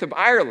in the north of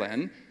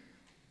Ireland,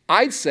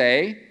 I'd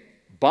say,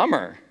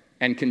 bummer,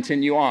 and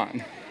continue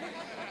on.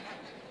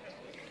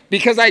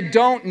 Because I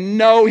don't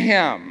know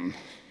him,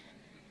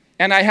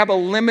 and I have a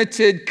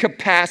limited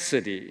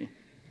capacity.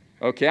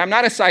 Okay, I'm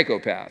not a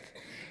psychopath.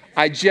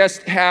 I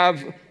just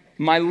have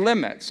my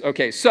limits.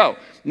 Okay, so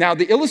now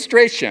the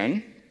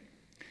illustration,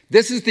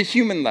 this is the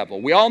human level.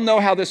 We all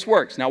know how this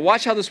works. Now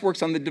watch how this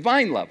works on the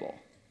divine level,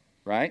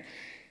 right?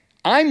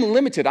 I'm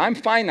limited, I'm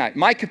finite,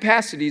 my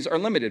capacities are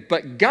limited,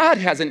 but God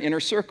has an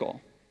inner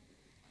circle.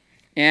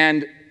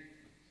 And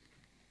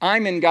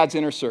I'm in God's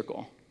inner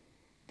circle.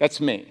 That's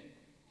me.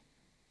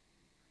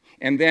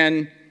 And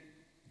then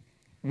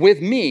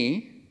with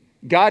me,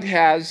 God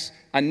has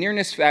a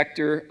nearness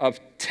factor of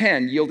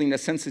 10, yielding a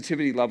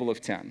sensitivity level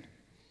of 10.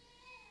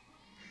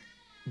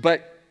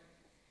 But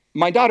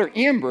my daughter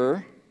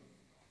Amber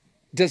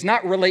does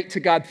not relate to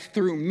God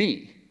through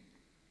me.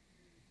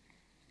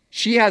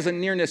 She has a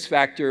nearness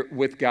factor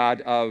with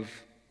God of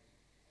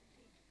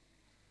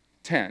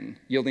 10,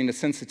 yielding a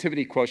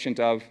sensitivity quotient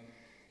of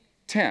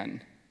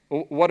 10.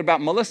 Well, what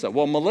about Melissa?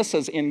 Well,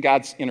 Melissa's in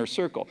God's inner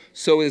circle.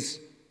 So is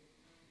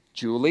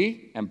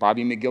Julie and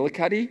Bobby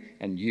McGillicuddy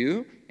and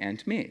you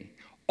and me.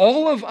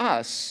 All of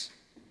us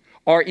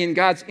are in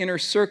God's inner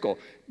circle.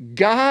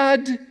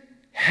 God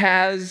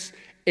has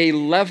a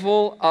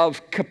level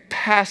of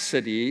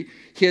capacity,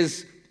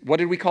 his, what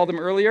did we call them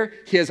earlier?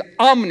 His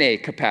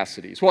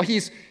omni-capacities. Well,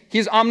 he's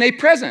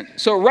omnipresent.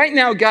 So right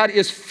now, God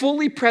is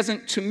fully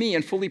present to me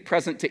and fully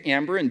present to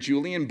Amber and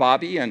Julie and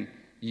Bobby and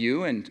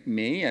you and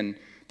me. And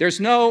there's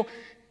no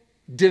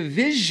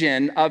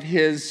division of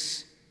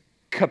his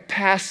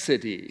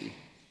capacity.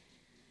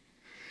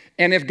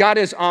 And if God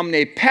is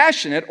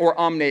omnipassionate or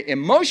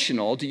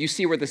omni-emotional, do you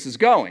see where this is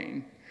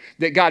going?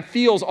 That God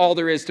feels all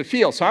there is to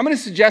feel. So I'm going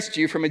to suggest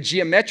to you from a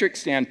geometric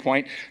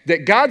standpoint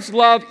that God's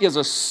love is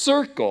a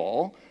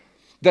circle,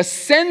 the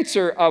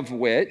center of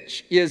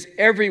which is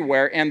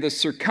everywhere and the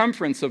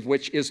circumference of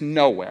which is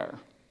nowhere.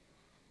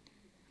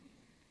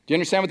 Do you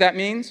understand what that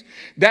means?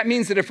 That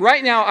means that if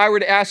right now I were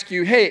to ask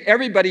you, hey,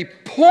 everybody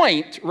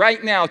point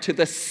right now to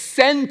the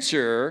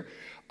center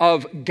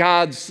of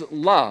God's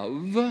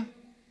love,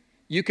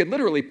 you could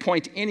literally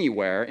point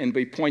anywhere and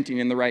be pointing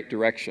in the right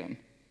direction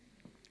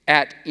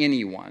at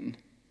anyone.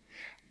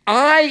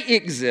 I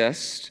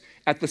exist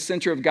at the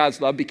center of God's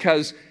love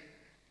because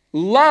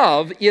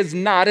love is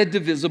not a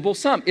divisible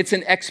sum. It's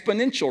an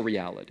exponential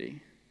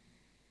reality.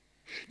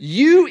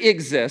 You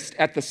exist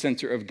at the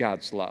center of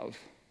God's love.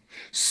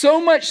 So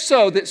much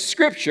so that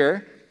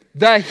Scripture,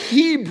 the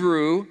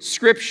Hebrew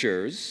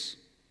Scriptures,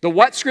 the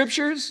what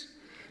Scriptures?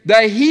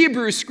 The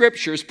Hebrew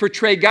Scriptures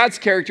portray God's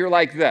character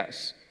like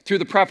this through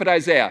the prophet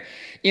Isaiah.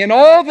 In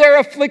all their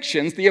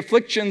afflictions, the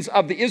afflictions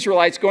of the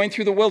Israelites going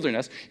through the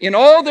wilderness, in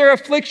all their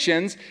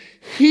afflictions,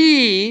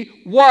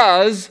 he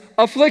was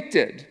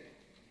afflicted.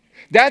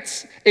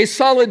 That's a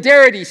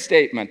solidarity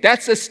statement.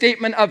 That's a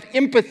statement of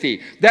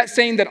empathy. That's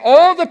saying that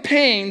all the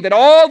pain that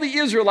all the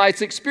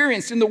Israelites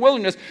experienced in the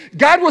wilderness,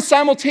 God was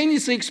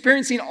simultaneously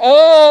experiencing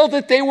all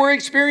that they were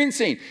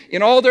experiencing.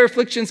 In all their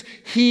afflictions,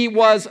 he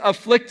was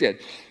afflicted.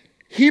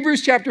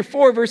 Hebrews chapter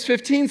 4, verse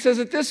 15 says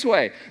it this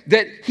way,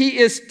 that he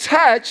is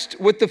touched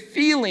with the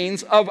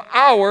feelings of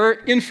our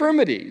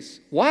infirmities.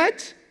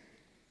 What?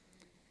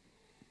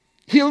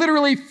 He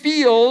literally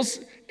feels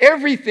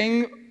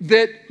everything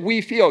that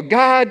we feel.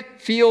 God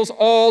feels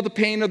all the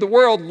pain of the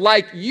world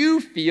like you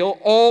feel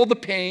all the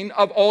pain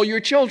of all your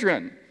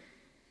children.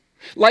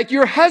 Like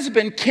your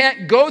husband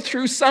can't go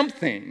through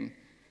something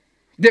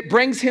that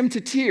brings him to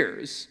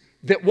tears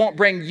that won't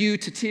bring you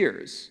to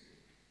tears.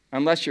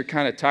 Unless you're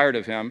kind of tired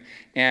of him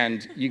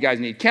and you guys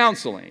need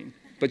counseling.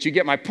 But you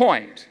get my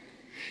point.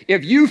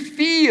 If you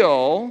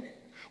feel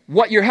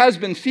what your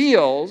husband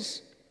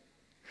feels,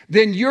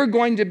 then you're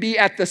going to be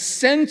at the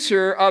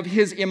center of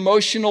his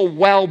emotional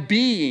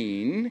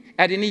well-being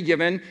at any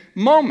given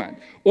moment.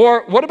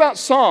 Or what about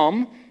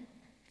Psalm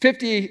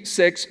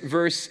 56,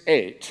 verse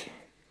 8?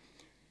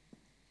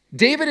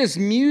 David is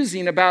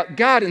musing about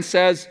God and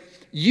says,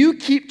 you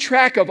keep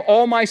track of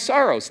all my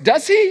sorrows.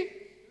 Does he?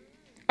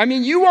 I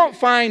mean, you won't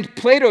find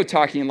Plato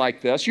talking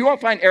like this. You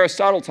won't find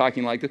Aristotle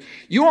talking like this.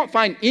 You won't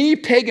find any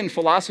pagan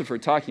philosopher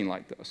talking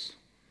like this.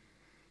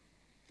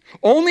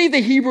 Only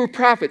the Hebrew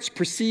prophets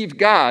perceive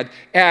God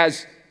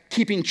as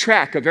keeping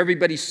track of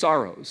everybody's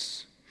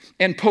sorrows.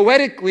 And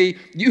poetically,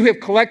 you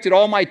have collected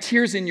all my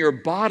tears in your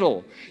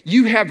bottle.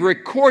 You have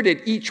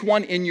recorded each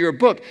one in your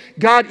book.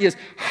 God is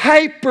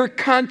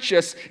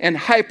hyper-conscious and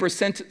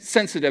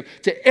hypersensitive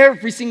to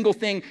every single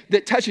thing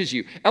that touches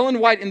you. Ellen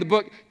White in the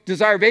book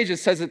Desire of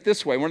Ages says it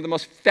this way, one of the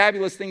most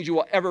fabulous things you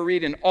will ever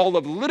read in all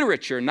of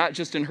literature, not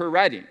just in her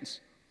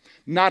writings.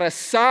 Not a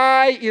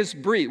sigh is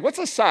breathed. What's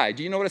a sigh?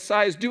 Do you know what a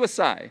sigh is? Do a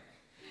sigh.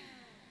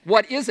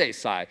 What is a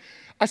sigh?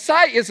 A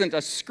sigh isn't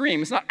a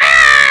scream. It's not,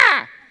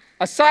 ah!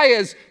 A sigh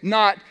is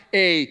not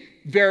a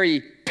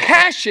very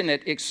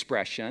passionate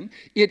expression.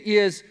 It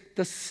is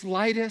the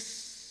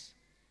slightest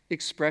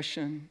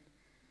expression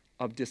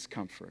of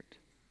discomfort.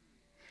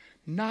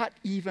 Not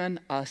even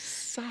a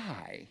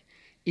sigh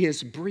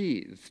is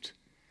breathed.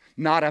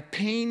 Not a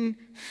pain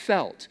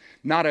felt.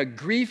 Not a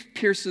grief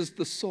pierces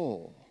the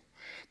soul.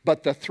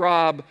 But the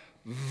throb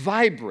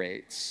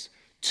vibrates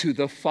to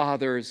the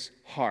Father's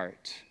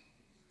heart.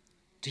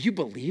 Do you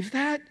believe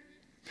that?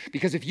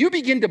 Because if you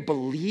begin to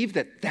believe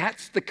that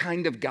that's the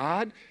kind of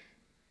God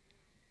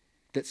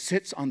that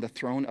sits on the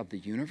throne of the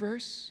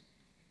universe,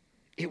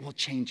 it will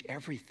change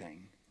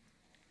everything.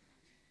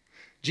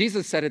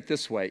 Jesus said it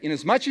this way,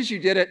 inasmuch as you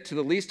did it to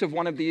the least of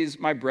one of these,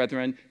 my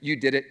brethren, you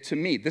did it to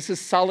me. This is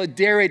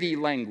solidarity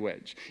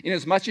language.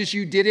 Inasmuch as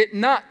you did it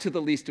not to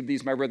the least of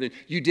these, my brethren,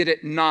 you did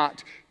it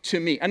not to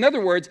me. In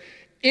other words,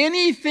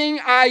 anything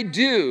I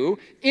do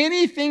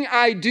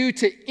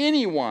to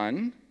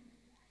anyone,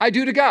 I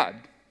do to God.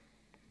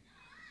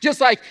 Just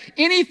like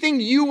anything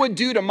you would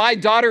do to my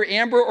daughter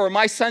Amber or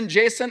my son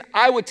Jason,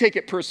 I would take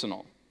it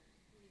personal.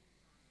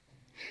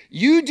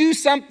 You do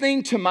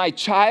something to my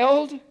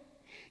child,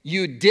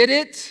 you did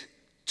it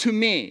to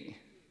me.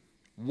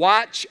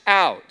 Watch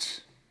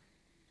out.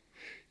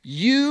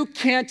 You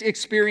can't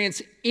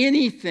experience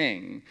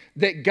anything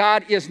that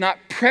God is not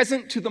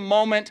present to the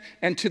moment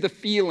and to the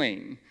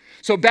feeling.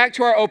 So back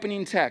to our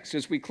opening text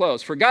as we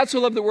close. For God so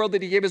loved the world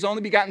that he gave his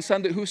only begotten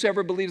Son, that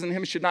whosoever believes in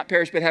him should not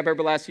perish but have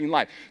everlasting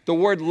life. The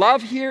word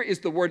love here is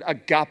the word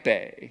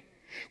agape,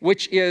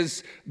 which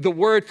is the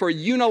word for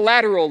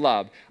unilateral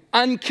love,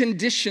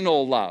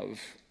 unconditional love.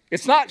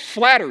 It's not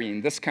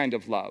flattering, this kind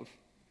of love.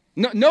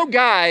 No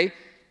guy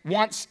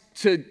wants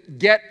to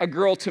get a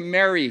girl to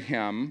marry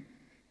him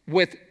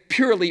with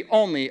purely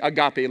only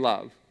agape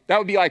love. That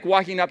would be like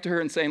walking up to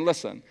her and saying,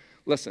 listen,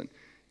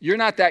 you're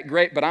not that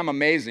great, but I'm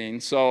amazing,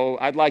 so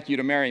I'd like you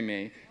to marry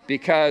me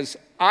because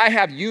I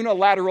have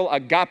unilateral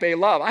agape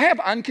love. I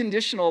have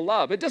unconditional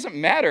love. It doesn't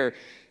matter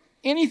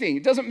anything.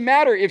 It doesn't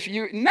matter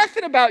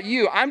nothing about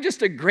you. I'm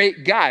just a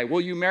great guy.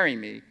 Will you marry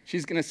me?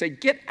 She's going to say,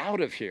 get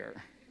out of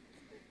here.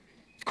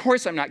 Of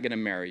course I'm not going to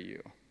marry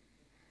you.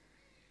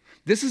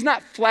 This is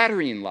not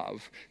flattering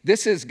love.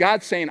 This is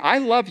God saying, I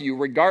love you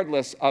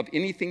regardless of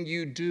anything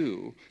you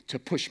do to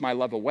push my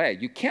love away.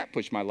 You can't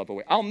push my love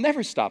away. I'll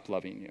never stop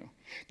loving you.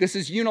 This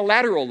is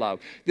unilateral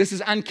love. This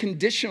is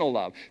unconditional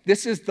love.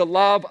 This is the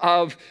love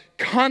of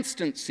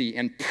constancy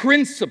and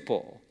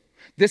principle.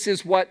 This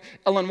is what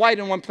Ellen White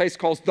in one place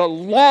calls the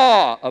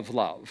law of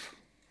love.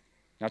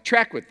 Now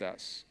track with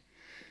this.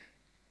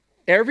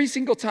 Every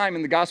single time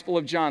in the Gospel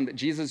of John that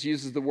Jesus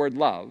uses the word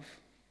love,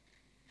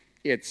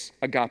 it's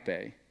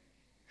agape.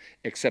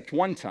 Except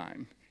one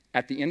time,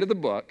 at the end of the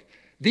book,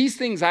 these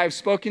things I have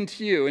spoken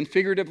to you in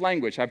figurative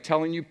language. I'm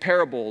telling you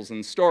parables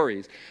and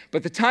stories.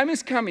 But the time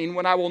is coming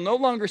when I will no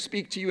longer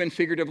speak to you in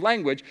figurative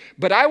language,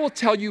 but I will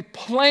tell you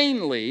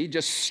plainly,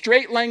 just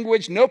straight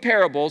language, no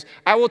parables.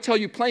 I will tell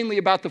you plainly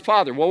about the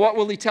Father. Well, what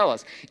will he tell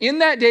us? In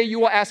that day you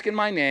will ask in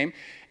my name,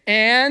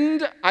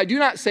 and I do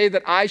not say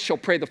that I shall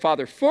pray the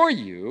Father for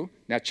you.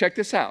 Now check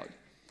this out.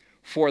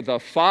 For the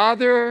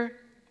Father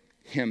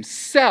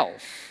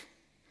himself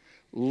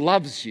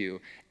loves you.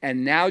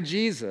 And now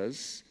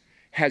Jesus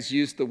has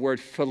used the word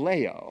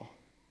phileo,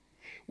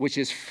 which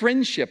is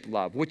friendship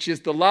love, which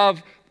is the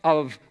love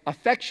of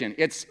affection.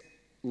 It's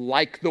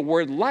like the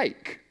word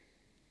like.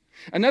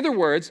 In other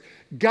words,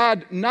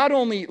 God not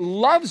only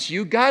loves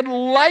you, God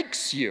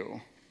likes you.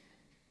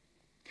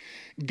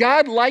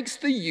 God likes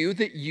the you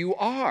that you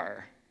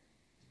are.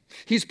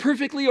 He's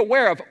perfectly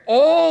aware of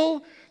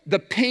all the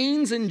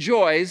pains and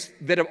joys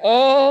that have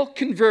all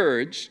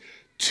converged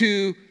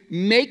to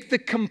make the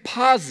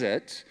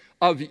composite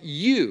of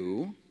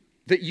you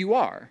that you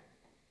are.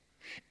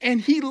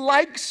 And he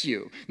likes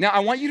you. Now, I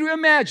want you to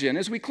imagine,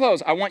 as we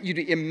close, I want you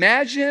to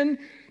imagine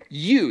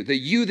you, the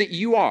you that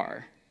you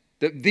are,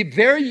 the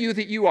very you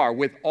that you are,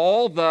 with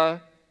all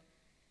the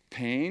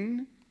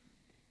pain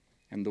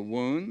and the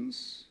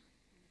wounds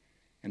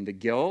and the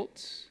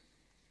guilt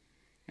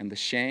and the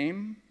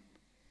shame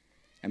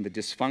and the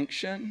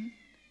dysfunction,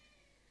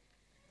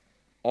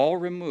 all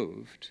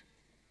removed,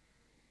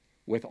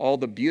 with all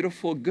the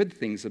beautiful good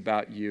things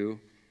about you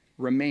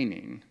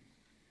remaining,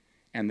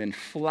 and then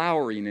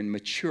flowering and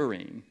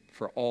maturing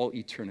for all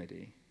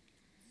eternity.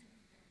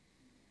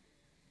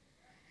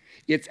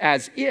 It's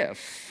as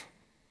if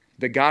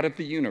the God of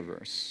the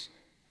universe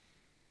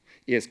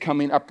is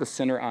coming up the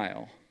center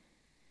aisle,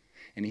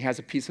 and he has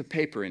a piece of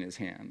paper in his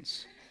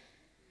hands,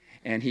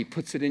 and he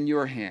puts it in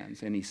your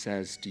hands, and he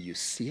says, do you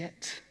see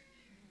it?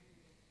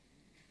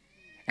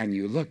 And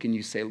you look and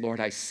you say, Lord,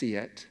 I see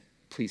it.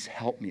 Please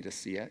help me to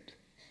see it.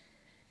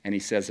 And he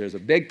says, there's a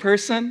big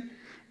person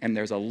and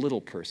there's a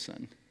little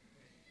person.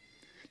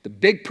 The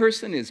big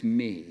person is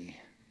me.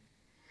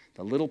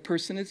 The little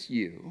person is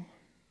you.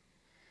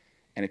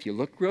 And if you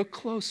look real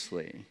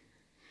closely,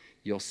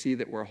 you'll see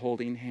that we're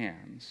holding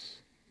hands.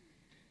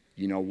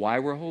 You know why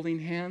we're holding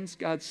hands,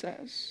 God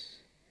says?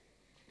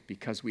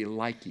 Because we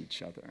like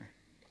each other.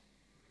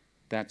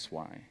 That's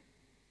why.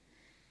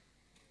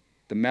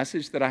 The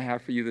message that I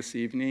have for you this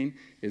evening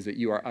is that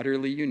you are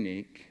utterly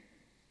unique,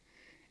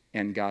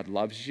 and God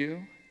loves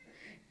you,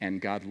 and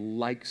God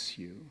likes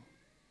you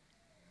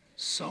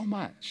so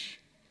much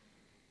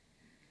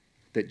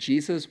that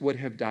Jesus would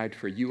have died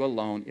for you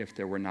alone if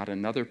there were not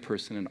another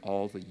person in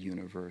all the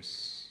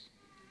universe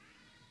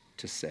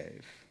to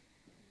save.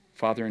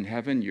 Father in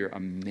heaven, you're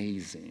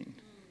amazing.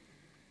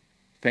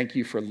 Thank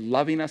you for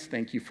loving us.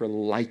 Thank you for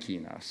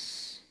liking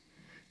us.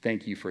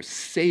 Thank you for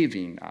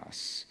saving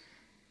us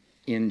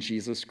in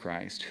Jesus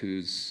Christ,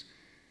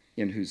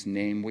 in whose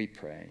name we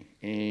pray.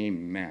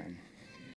 Amen.